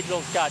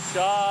individuals got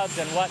jobs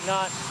and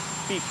whatnot.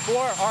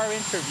 Before our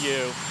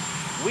interview,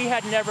 we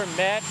had never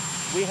met.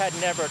 We had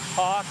never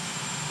talked.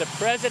 The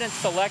president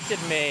selected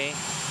me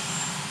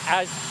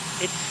as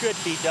it should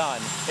be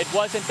done. It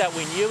wasn't that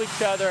we knew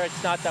each other.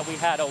 It's not that we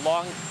had a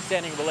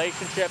long-standing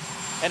relationship.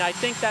 And I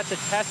think that's a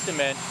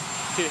testament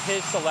to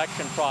his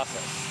selection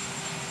process.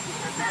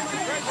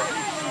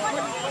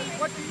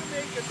 What do you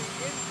make of the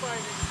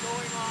infighting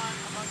going on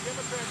among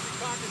Democrats in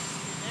Congress,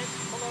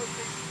 Nancy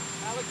Pelosi,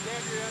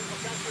 Alexander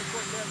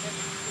Ocasio-Cortez, and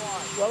the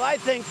squad? Well, I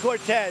think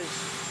Cortez,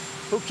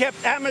 who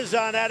kept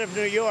Amazon out of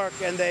New York,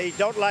 and they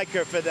don't like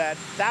her for that,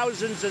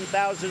 thousands and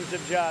thousands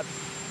of jobs.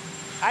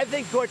 I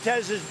think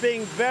Cortez is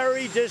being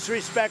very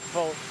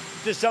disrespectful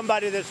to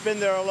somebody that's been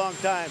there a long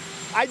time.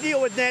 I deal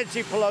with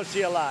Nancy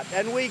Pelosi a lot,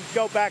 and we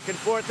go back and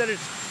forth, and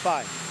it's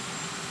fine.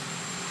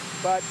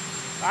 But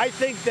I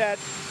think that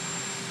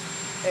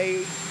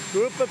a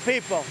group of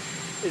people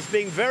is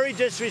being very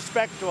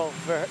disrespectful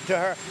to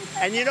her.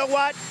 And you know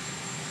what?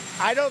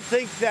 I don't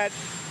think that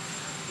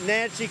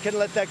Nancy can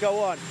let that go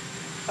on.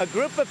 A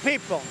group of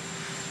people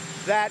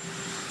that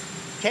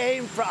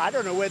came from, I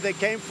don't know where they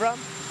came from.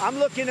 I'm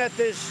looking at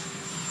this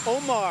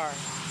Omar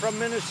from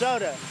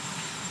Minnesota.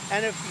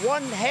 And if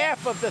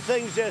 1/2 of the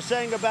things they're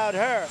saying about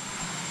her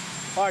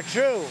are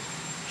true,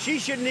 she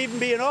shouldn't even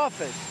be in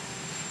office.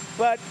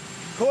 But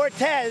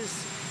Cortez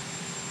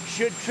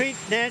should treat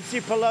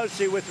Nancy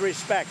Pelosi with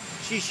respect.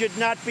 She should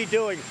not be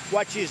doing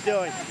what she's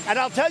doing. And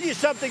I'll tell you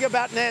something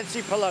about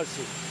Nancy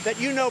Pelosi that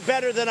you know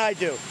better than I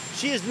do.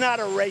 She is not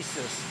a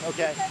racist,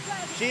 okay?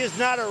 She is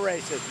not a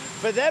racist.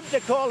 For them to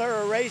call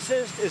her a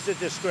racist is a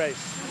disgrace.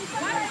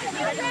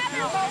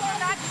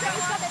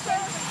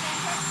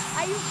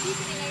 Are you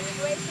keeping an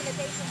immigration that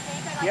they should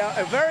take?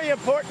 Yeah, very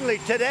importantly,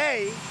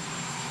 today,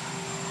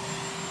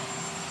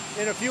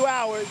 in a few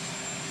hours,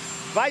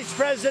 Vice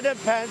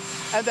President Pence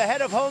and the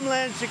head of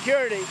Homeland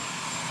Security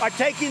are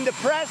taking the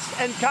press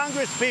and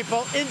Congress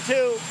people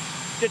into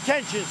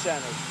detention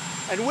centers.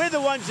 And we're the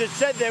ones that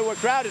said they were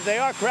crowded. They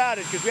are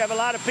crowded because we have a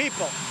lot of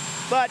people.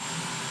 But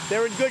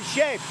they're in good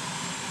shape.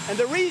 And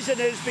the reason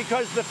is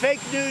because the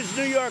fake news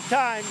New York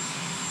Times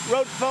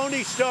wrote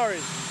phony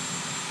stories.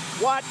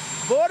 What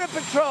Border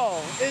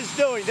Patrol is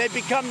doing, they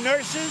become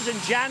nurses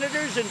and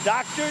janitors and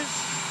doctors,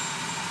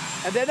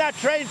 and they're not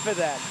trained for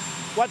that.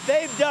 What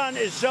they've done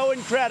is so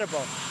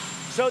incredible.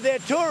 So they're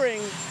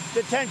touring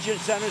detention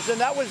centers, and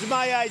that was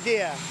my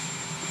idea.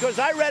 Because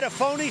I read a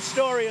phony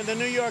story in the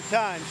New York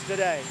Times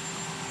today,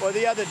 or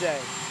the other day,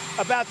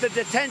 about the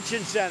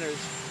detention centers,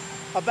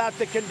 about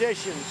the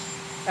conditions.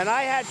 And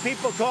I had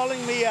people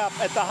calling me up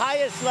at the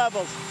highest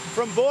levels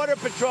from Border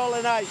Patrol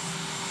and ICE,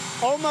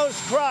 almost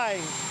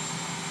crying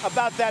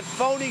about that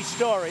phony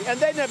story. And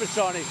they never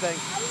saw anything.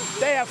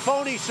 They have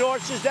phony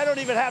sources. They don't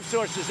even have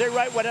sources. They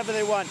write whatever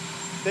they want.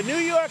 The New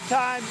York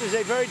Times is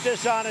a very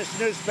dishonest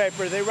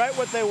newspaper. They write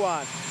what they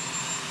want.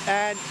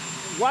 And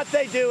what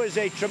they do is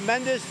a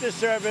tremendous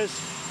disservice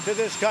to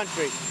this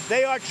country.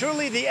 They are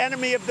truly the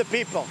enemy of the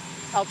people.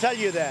 I'll tell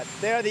you that.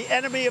 They are the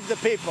enemy of the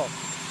people.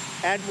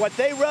 And what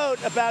they wrote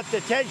about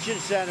detention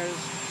centers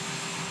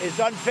is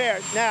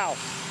unfair. Now,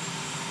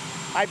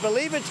 I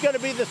believe it's going to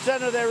be the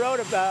center they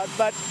wrote about,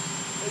 but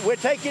we're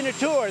taking a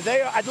tour.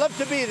 I'd love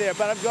to be there,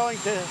 but I'm going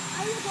to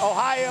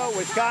Ohio,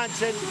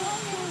 Wisconsin.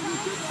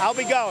 I'll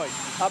be going.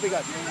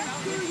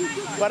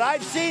 But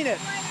I've seen it.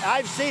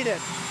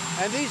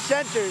 And these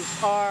centers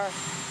are,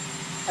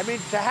 I mean,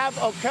 to have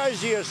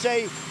Ocasio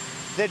say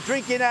they're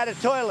drinking out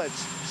of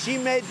toilets, she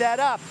made that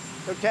up,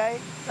 okay?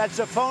 That's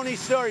a phony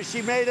story.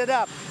 She made it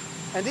up.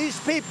 And these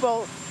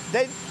people,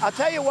 I'll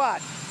tell you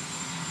what,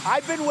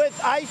 I've been with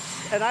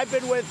ICE and I've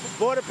been with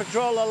Border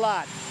Patrol a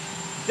lot.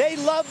 They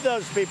love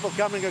those people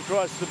coming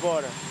across the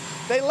border.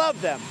 They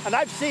love them, and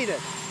I've seen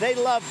it. They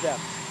love them.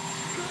 Do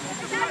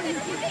you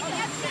think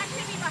Epstein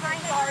should be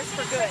behind bars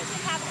for good? Do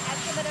you have an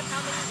estimate of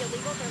how many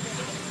illegals are living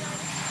in the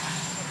United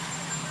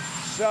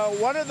States? So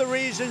one of the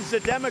reasons the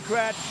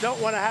Democrats don't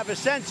want to have a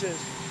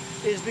census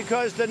is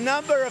because the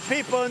number of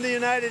people in the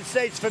United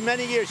States for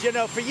many years, you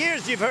know, for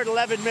years you've heard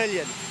 11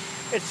 million.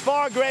 It's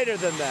far greater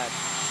than that.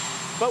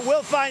 But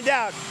we'll find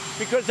out,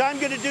 because I'm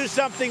going to do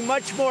something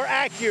much more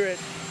accurate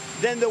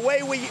than the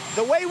way we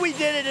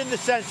did it in the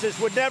census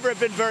would never have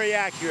been very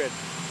accurate.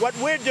 What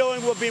we're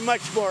doing will be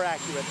much more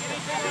accurate.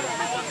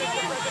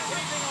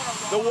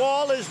 The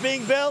wall is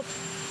being built.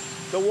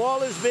 The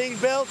wall is being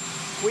built.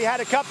 We had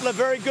a couple of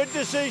very good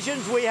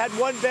decisions. We had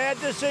one bad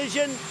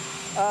decision.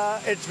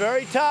 It's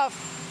very tough.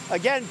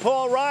 Again,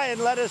 Paul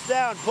Ryan let us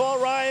down. Paul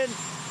Ryan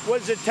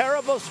was a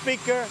terrible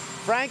speaker.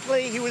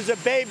 Frankly, he was a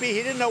baby.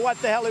 He didn't know what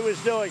the hell he was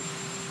doing.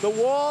 The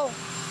wall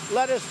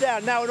let us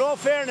down. Now, in all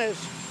fairness,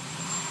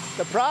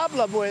 the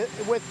problem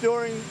with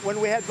during when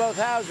we had both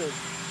houses,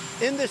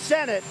 in the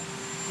Senate,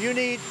 you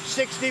need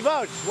 60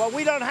 votes. Well,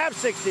 we don't have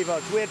 60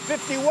 votes. We had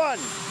 51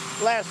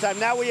 last time.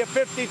 Now we have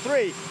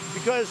 53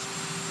 because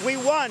we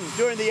won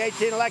during the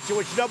 2018 election,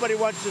 which nobody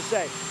wants to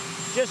say.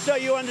 Just so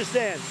you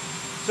understand.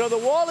 So the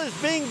wall is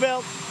being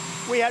built.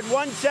 We had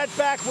one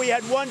setback. We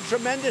had one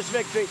tremendous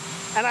victory.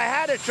 And I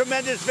had a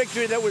tremendous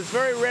victory that was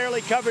very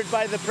rarely covered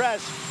by the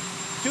press.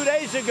 2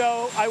 days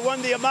ago, I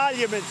won the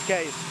emoluments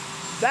case.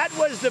 That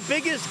was the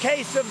biggest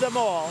case of them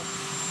all.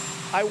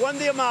 I won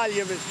the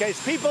emoluments case.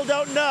 People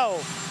don't know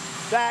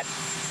that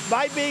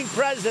by being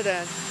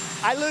president,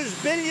 I lose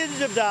billions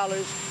of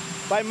dollars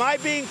by my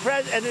being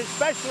president, and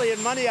especially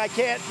in money I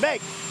can't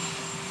make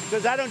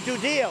because I don't do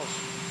deals.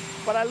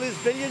 But I lose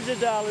billions of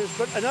dollars.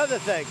 But another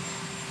thing,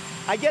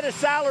 I get a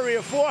salary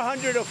of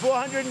 $400,000 or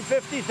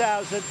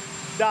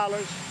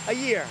 $450,000 a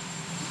year.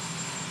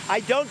 I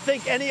don't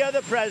think any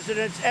other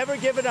president's ever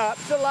given up.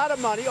 It's a lot of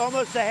money,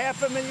 almost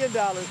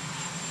 $500,000.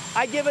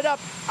 I give it up.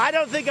 I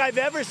don't think I've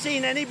ever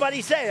seen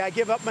anybody say I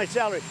give up my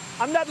salary.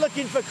 I'm not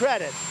looking for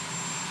credit,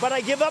 but I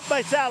give up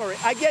my salary.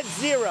 I get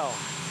zero.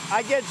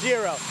 I get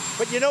zero.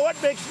 But you know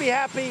what makes me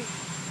happy?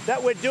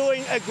 That we're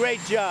doing a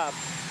great job.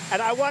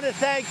 And I want to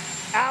thank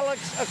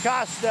Alex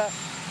Acosta.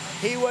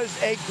 He was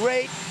a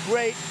great,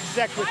 great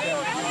secretary. I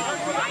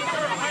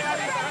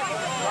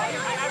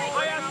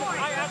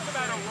asked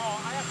about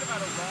Iran,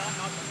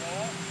 not the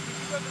wall. Could you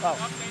give us an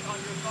update on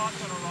your thoughts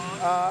on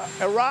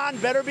Iran? Iran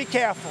better be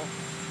careful.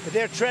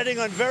 They're treading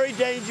on very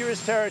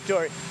dangerous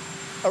territory.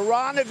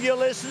 Iran, if you're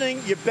listening,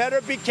 you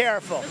better be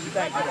careful.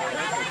 Thank you.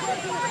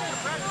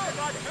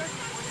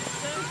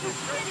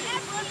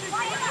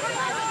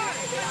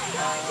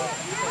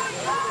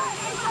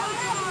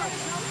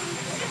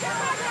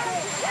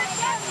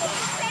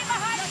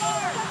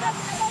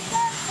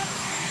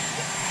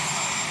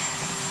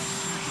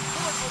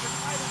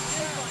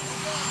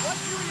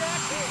 What's your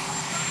reaction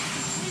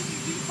to completely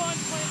defund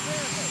Planned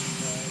Parenthood?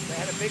 They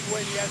had a big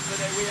win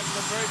yesterday. We have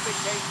some very big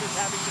cases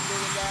having to do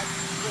with that.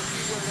 We'll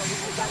see where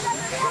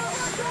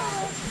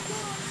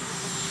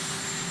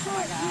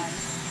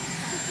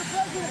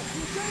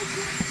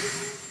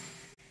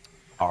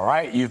All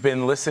right, you've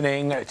been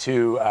listening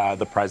to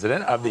the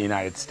President of the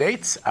United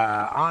States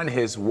on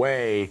his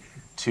way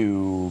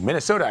to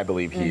Minnesota, I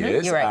believe he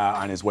is, you're right.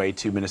 On his way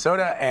to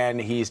Minnesota, and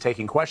he's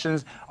taking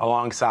questions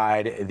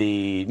alongside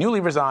the newly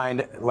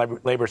resigned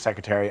Labor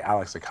Secretary,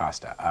 Alex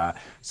Acosta.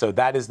 So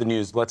that is the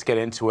news. Let's get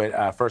into it.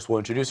 First, we'll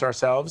introduce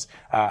ourselves.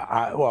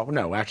 Well,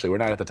 no, actually, we're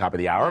not at the top of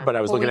the hour, but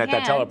I was looking at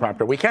that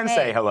teleprompter. We can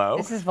say hello.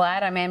 This is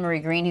Vlad. I'm Anne Marie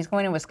Green. He's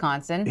going to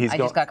Wisconsin. I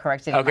just got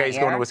corrected. Okay, he's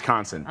going to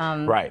Wisconsin.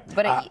 Right.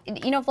 But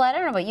you know, Vlad, I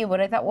don't know about you,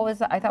 but I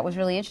thought was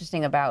really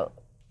interesting about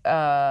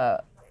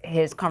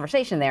his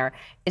conversation there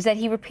is that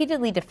he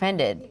repeatedly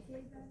defended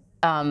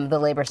the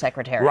Labor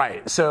Secretary.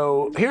 Right.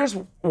 So here's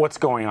what's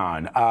going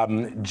on.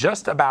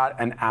 Just about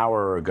an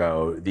hour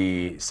ago,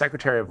 the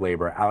Secretary of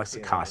Labor, Alex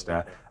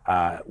Acosta,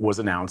 was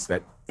announced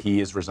that he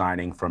is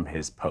resigning from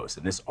his post.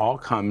 And this all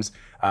comes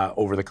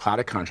over the cloud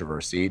of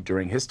controversy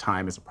during his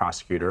time as a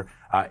prosecutor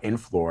in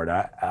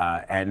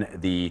Florida and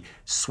the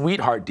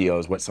sweetheart deal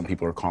is what some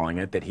people are calling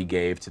it that he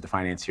gave to the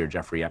financier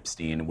Jeffrey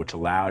Epstein, which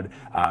allowed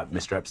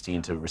Mr.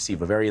 Epstein to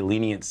receive a very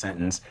lenient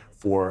sentence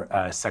for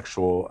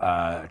sexual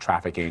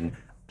trafficking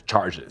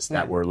charges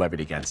that were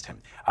levied against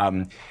him.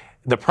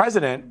 The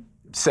president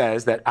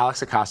says that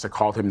Alex Acosta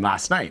called him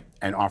last night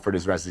and offered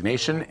his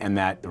resignation, and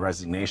that the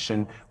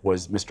resignation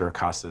was Mr.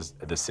 Acosta's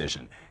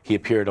decision. He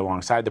appeared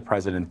alongside the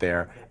president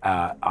there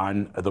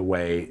on the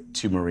way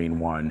to Marine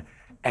One.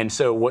 And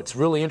so what's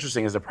really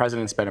interesting is the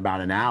president spent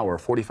about an hour,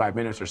 45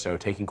 minutes or so,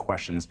 taking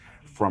questions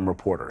from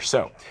reporters.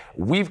 So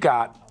we've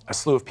got a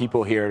slew of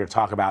people here to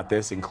talk about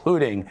this,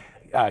 including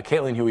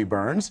Caitlin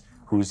Huey-Burns,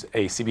 who's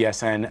a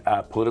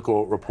CBSN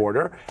political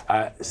reporter,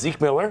 Zeke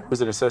Miller,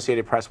 who's an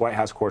Associated Press White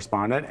House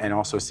correspondent and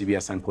also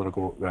CBSN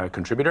political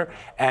contributor,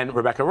 and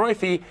Rebecca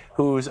Royfee,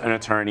 who's an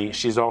attorney.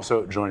 She's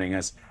also joining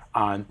us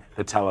on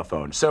the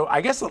telephone. So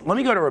I guess let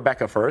me go to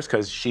Rebecca first,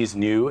 because she's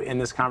new in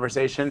this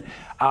conversation.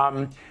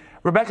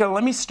 Rebecca,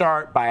 let me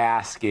start by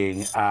asking,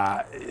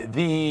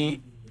 the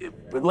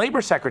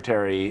Labor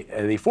Secretary,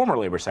 the former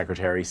Labor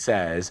Secretary,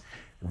 says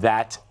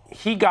that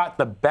he got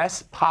the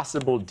best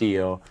possible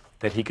deal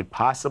that he could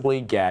possibly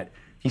get.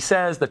 He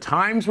says the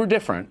times were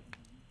different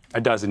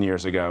a dozen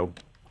years ago,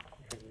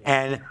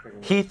 and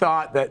he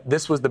thought that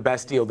this was the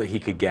best deal that he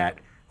could get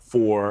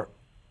for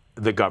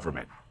the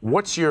government.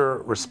 What's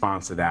your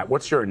response to that?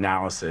 What's your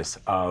analysis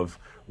of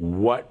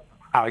what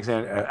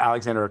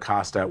Alexander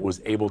Acosta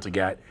was able to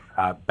get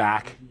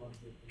back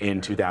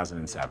in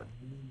 2007?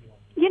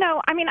 You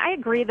know, I mean, I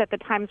agree that the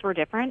times were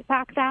different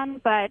back then,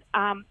 but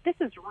this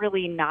is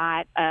really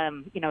not,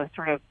 you know,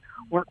 sort of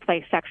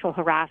workplace sexual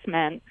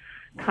harassment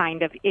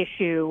kind of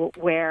issue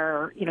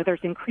where, you know, there's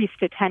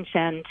increased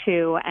attention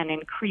to an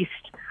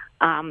increased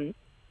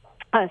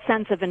a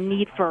sense of a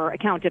need for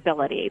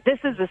accountability. This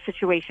is a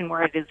situation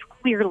where it is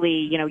clearly,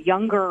 you know,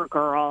 younger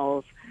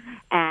girls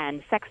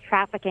and sex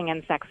trafficking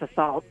and sex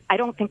assault. I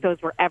don't think those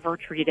were ever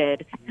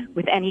treated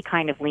with any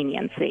kind of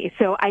leniency.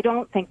 So I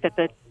don't think that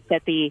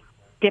the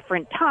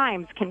different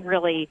times can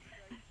really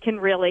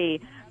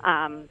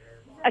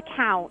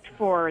account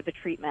for the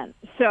treatment.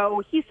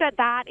 So he said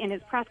that in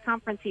his press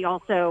conference. He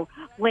also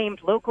blamed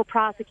local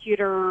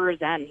prosecutors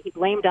and he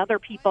blamed other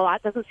people.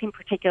 That doesn't seem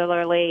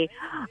particularly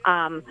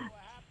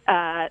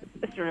a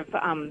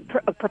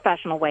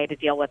professional way to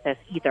deal with this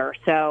either.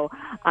 So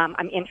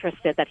I'm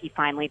interested that he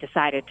finally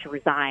decided to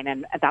resign,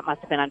 and that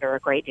must have been under a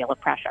great deal of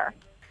pressure.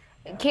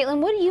 Caitlin,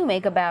 what do you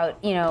make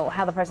about, you know,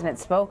 how the president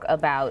spoke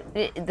about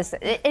this?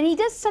 And he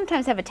does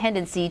sometimes have a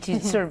tendency to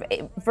sort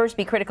of first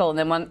be critical, and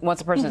then once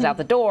the person is out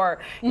the door,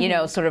 you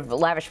know, sort of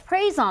lavish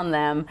praise on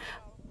them.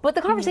 But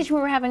the conversation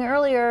we were having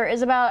earlier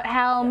is about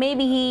how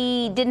maybe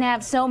he didn't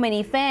have so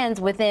many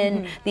fans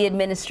within the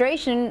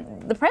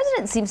administration. The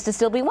president seems to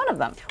still be one of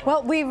them.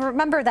 Well, we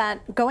remember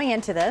that going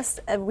into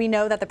this, we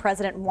know that the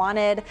president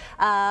wanted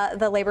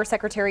the Labor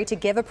Secretary to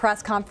give a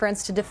press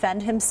conference to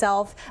defend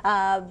himself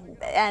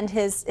and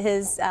his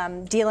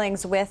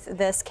dealings with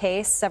this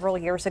case several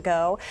years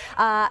ago.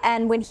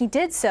 And when he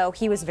did so,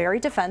 he was very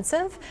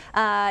defensive.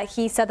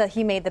 He said that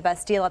he made the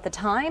best deal at the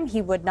time.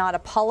 He would not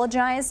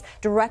apologize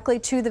directly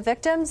to the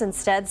victims.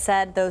 Instead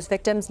said those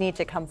victims need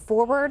to come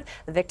forward.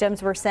 The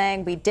victims were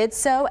saying we did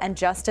so and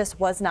justice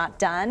was not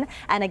done.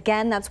 And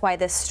again, that's why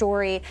this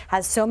story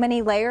has so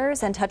many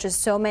layers and touches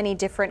so many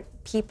different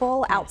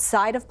people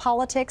outside of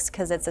politics,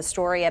 because it's a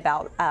story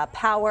about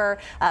power,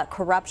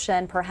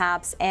 corruption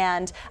perhaps,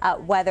 and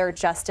whether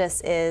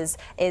justice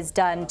is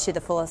done to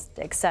the fullest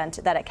extent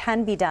that it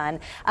can be done.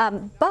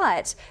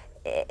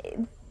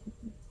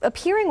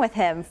 Appearing with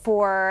him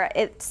for,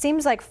 it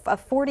seems like a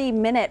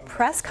 40-minute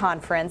press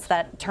conference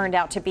that turned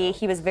out to be,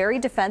 he was very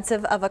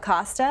defensive of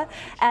Acosta,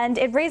 and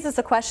it raises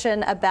the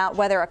question about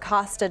whether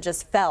Acosta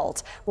just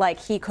felt like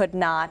he could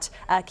not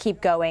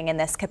keep going in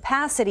this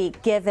capacity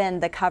given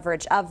the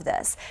coverage of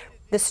this.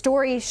 The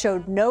story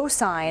showed no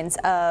signs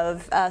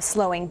of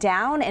slowing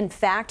down. In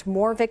fact,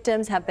 more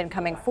victims have been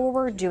coming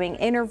forward, doing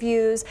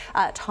interviews,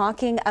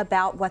 talking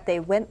about what they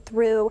went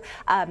through.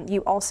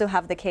 You also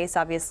have the case,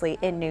 obviously,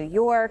 in New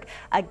York.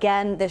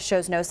 Again, this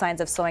shows no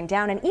signs of slowing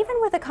down. And even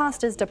with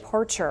Acosta's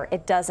departure,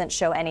 it doesn't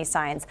show any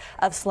signs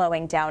of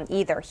slowing down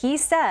either. He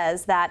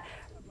says that,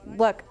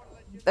 look,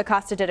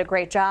 Acosta did a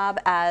great job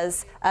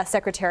as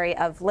Secretary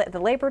of the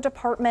Labor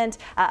Department.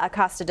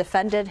 Acosta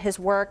defended his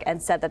work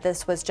and said that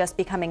this was just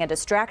becoming a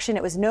distraction.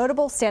 It was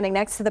notable, standing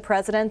next to the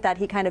president, that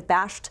he kind of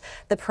bashed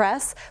the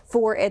press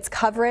for its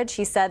coverage.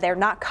 He said they're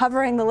not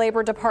covering the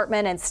Labor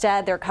Department.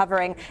 Instead, they're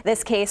covering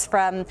this case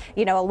from,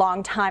 you know, a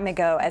long time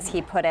ago, as he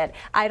put it.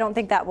 I don't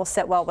think that will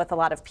sit well with a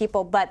lot of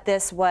people, but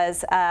this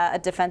was a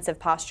defensive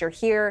posture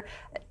here,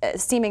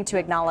 seeming to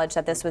acknowledge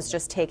that this was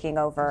just taking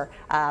over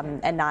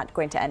and not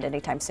going to end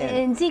anytime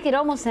soon. And Zeke, it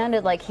almost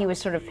sounded like he was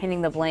sort of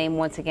pinning the blame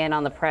once again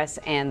on the press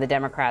and the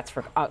Democrats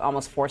for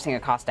almost forcing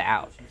Acosta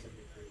out.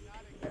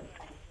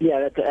 Yeah,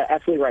 that's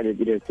absolutely right.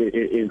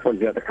 It informs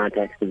the other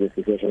context of this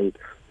decision.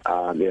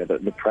 You know,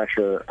 the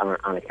pressure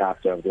on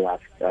Acosta over the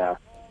last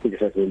week or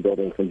so has been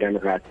building from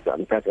Democrats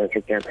on the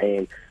presidential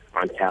campaign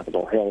on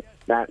Capitol Hill.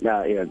 That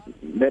you know,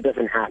 that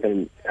doesn't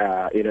happen.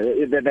 You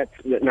know, that's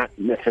not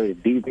necessarily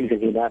the reason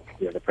he left.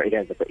 You know,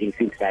 he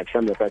seems to have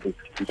some of the president's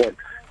support.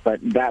 But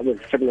that was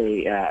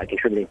certainly a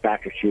contributing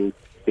factor to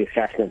the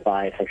assessment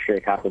by Secretary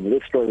Acosta. But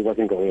this story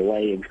wasn't going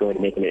away. It was going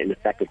to make him an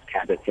ineffective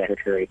cabinet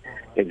secretary.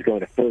 It was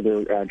going to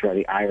further draw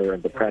the ire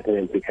of the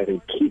president because it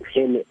would keep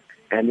him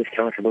and this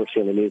controversy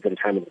in the news at a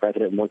time when the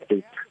president wants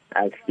to,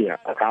 as you know,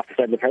 Acosta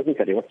said, the president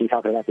said, he wants to be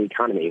talking about the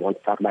economy. He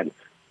wants to talk about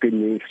good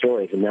news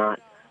stories and not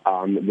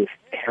this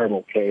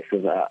terrible case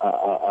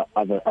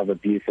of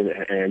abuse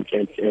and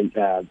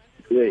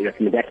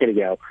from a decade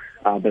ago,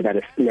 but that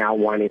is now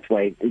winding its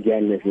way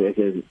again as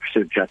the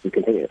pursuit of justice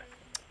continues.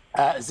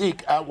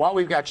 Zeke, while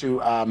we've got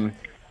you on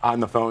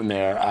the phone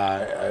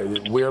there,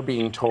 we're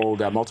being told,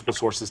 multiple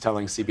sources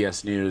telling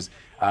CBS News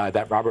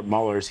that Robert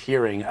Mueller's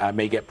hearing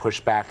may get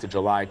pushed back to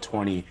July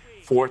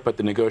 24th, but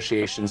the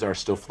negotiations are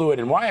still fluid.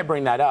 And why I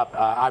bring that up,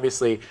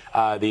 obviously,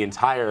 the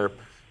entire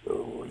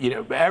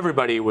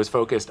everybody was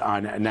focused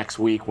on next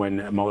week when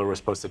Mueller was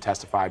supposed to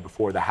testify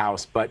before the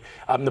House. But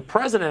the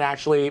president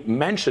actually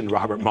mentioned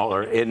Robert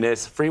Mueller in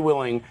this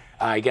freewheeling,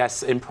 I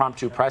guess,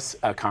 impromptu press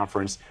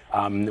conference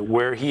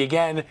where he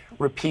again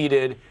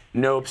repeated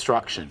no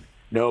obstruction.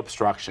 No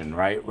obstruction,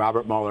 right?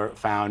 Robert Mueller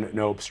found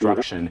no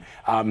obstruction.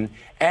 And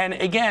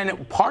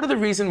again, part of the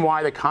reason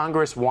why the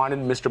Congress wanted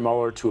Mr.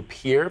 Mueller to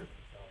appear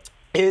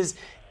is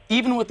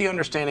even with the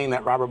understanding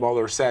that Robert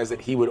Mueller says that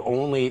he would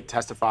only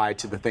testify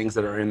to the things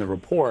that are in the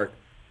report,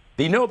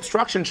 the no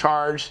obstruction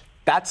charge,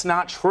 that's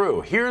not true.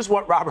 Here's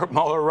what Robert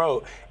Mueller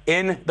wrote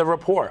in the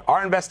report.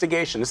 Our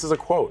investigation, this is a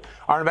quote,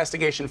 our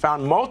investigation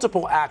found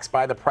multiple acts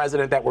by the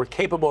president that were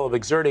capable of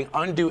exerting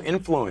undue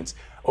influence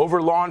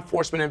over law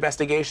enforcement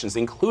investigations,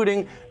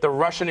 including the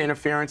Russian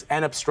interference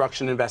and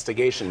obstruction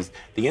investigations.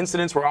 The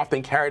incidents were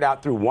often carried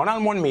out through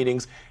one-on-one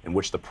meetings in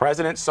which the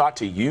president sought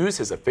to use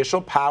his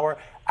official power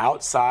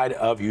outside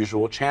of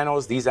usual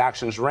channels. These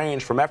actions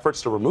range from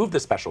efforts to remove the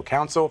special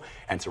counsel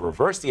and to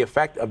reverse the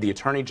effect of the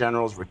attorney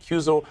general's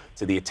recusal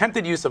to the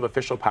attempted use of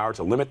official power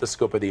to limit the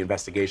scope of the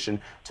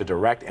investigation to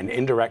direct and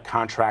indirect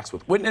contracts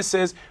with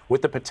witnesses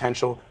with the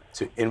potential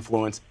to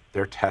influence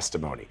their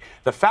testimony.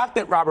 The fact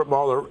that Robert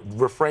Mueller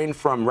refrained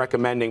from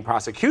recommending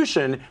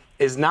prosecution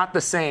is not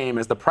the same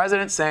as the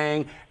president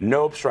saying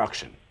no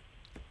obstruction.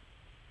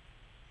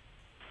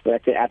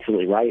 That's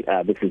absolutely right.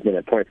 This has been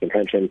a point of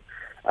contention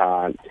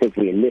since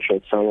the initial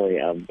summary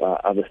of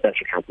the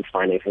special counsel's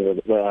findings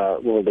were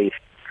released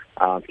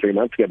 3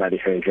 months ago by the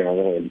Attorney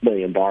General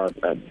William Barr,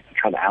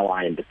 Trump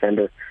ally and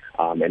defender,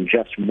 and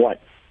just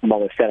what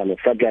Mueller said on the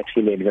subject.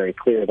 He made very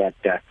clear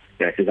that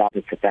if his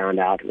office had found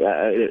out,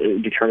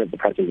 determined the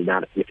president did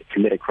not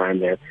commit a crime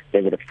there,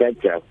 they would have said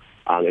so.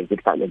 It was the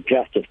Department of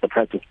Justice, the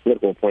president's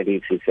political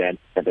appointees, who said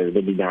that they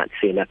did not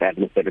see enough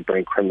evidence that would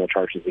bring criminal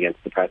charges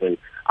against the president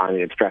on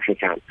the obstruction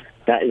count.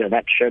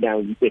 That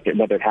showdown,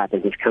 whether it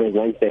happens this coming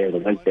Wednesday or the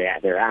Wednesday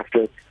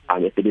thereafter,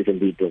 if it is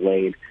indeed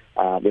delayed,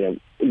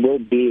 will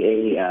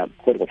be a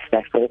political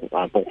spectacle.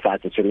 Both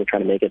sides will certainly try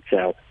to make it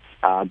so,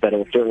 but it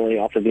will certainly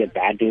also be a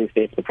bad news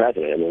day for the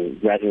president. It will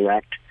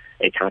resurrect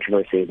a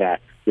controversy that,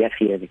 yes,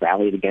 he has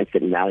rallied against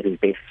it and rallied his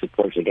base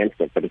supporters against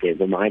it, but it's a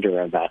reminder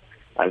of a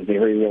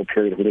very real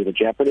period of legal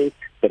jeopardy,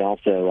 but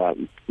also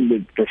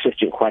with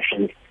persistent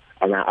questions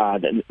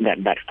around,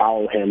 that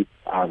follow him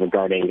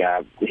regarding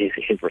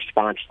his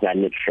response to that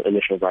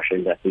initial Russia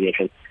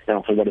investigation, and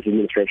also what his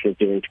administration is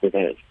doing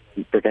to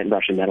prevent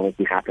Russian meddling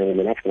from happening in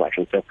the next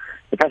election. So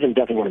the president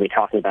doesn't want to be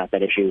talking about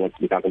that issue. He wants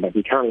to be talking about the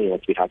economy. He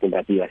wants to be talking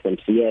about the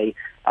USMCA,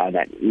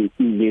 that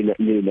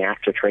new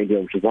NAFTA trade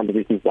deal, which is one of the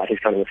reasons why he's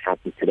coming to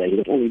Wisconsin today. He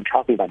doesn't want to be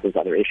talking about those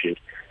other issues,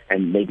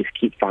 and they just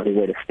keep finding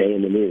a way to stay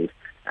in the news.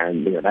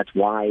 And that's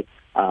why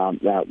I'll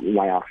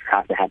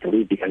have to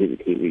leave, because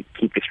he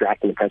keep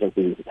distracting the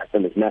president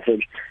from his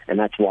message, and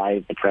that's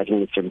why the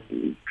president is sort of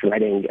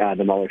dreading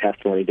the Mueller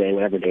testimony day,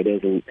 whatever day it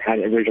is, and had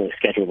originally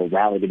scheduled a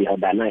rally to be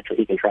held that night so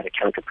he can try to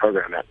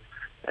counter-program it.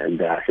 And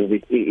so we're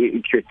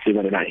curious to see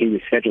whether or not he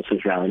reschedules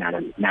his rally now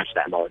to match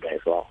that Mueller day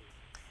as well.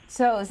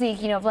 So, Zeke,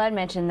 Vlad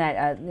mentioned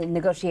that the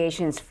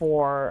negotiations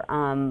for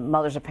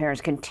Mueller's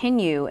appearance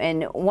continue,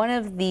 and one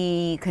of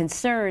the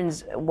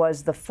concerns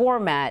was the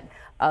format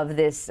of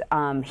this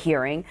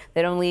hearing,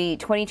 that only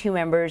 22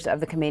 members of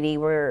the committee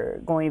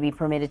were going to be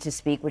permitted to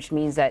speak, which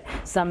means that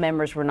some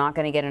members were not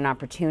going to get an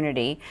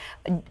opportunity.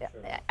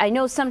 I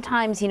know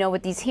sometimes,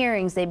 with these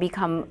hearings, they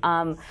become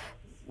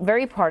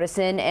very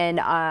partisan, and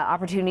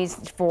opportunities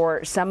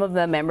for some of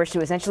the members to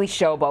essentially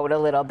showboat a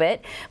little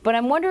bit. But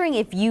I'm wondering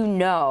if you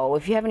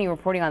have any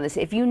reporting on this,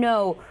 if you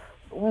know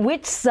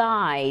which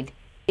side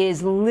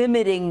is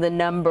limiting the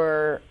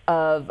number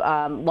of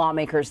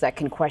lawmakers that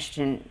can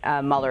question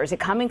Mueller. Is it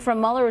coming from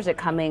Mueller, or is it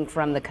coming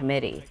from the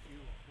committee?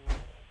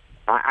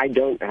 I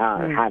don't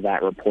have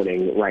that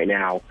reporting right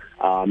now,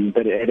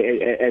 but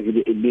as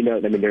you know,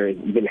 there has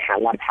been a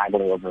lot of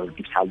haggling over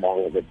just how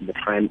long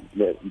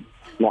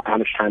how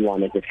much time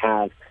lawmakers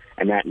have,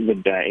 and that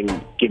would,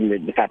 given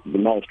the fact that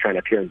Mueller is trying to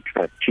appear in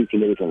two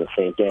committees on the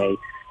same day,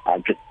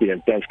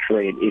 does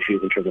create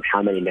issues in terms of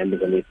how many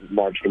members on these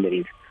large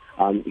committees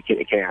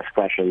can ask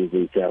questions.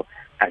 And so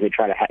as they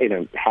try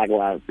to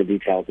haggle out the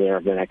details there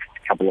over the next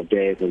couple of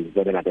days, and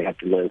whether or not they have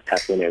to learn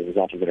testimony as a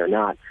result of it or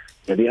not,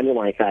 the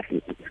underlying facts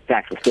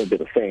will still be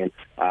the same.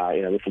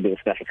 This will be a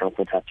special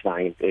counsel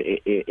testifying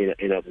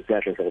in open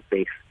session, so we'll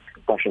face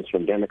questions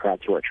from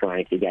Democrats who are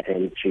trying to get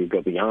him to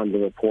go beyond the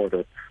report,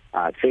 or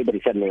say what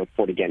he said in the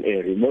report again. He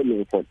wrote in the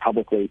report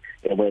publicly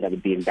in a way that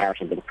would be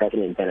embarrassing for the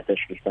president and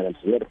beneficial for them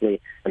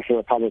politically. And for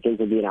Republicans,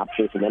 it would be an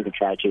opportunity for them to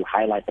try to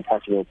highlight the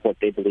parts of the report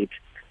they believe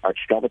are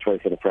exculpatory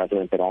for the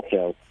president, but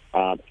also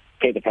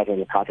take the president in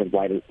the positive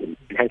light and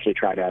potentially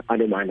try to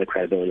undermine the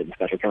credibility of the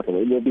special counsel.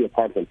 It will be a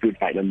partisan food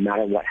fight no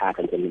matter what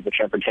happens and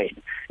whichever day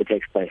it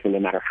takes place, and no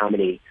matter how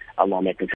many lawmakers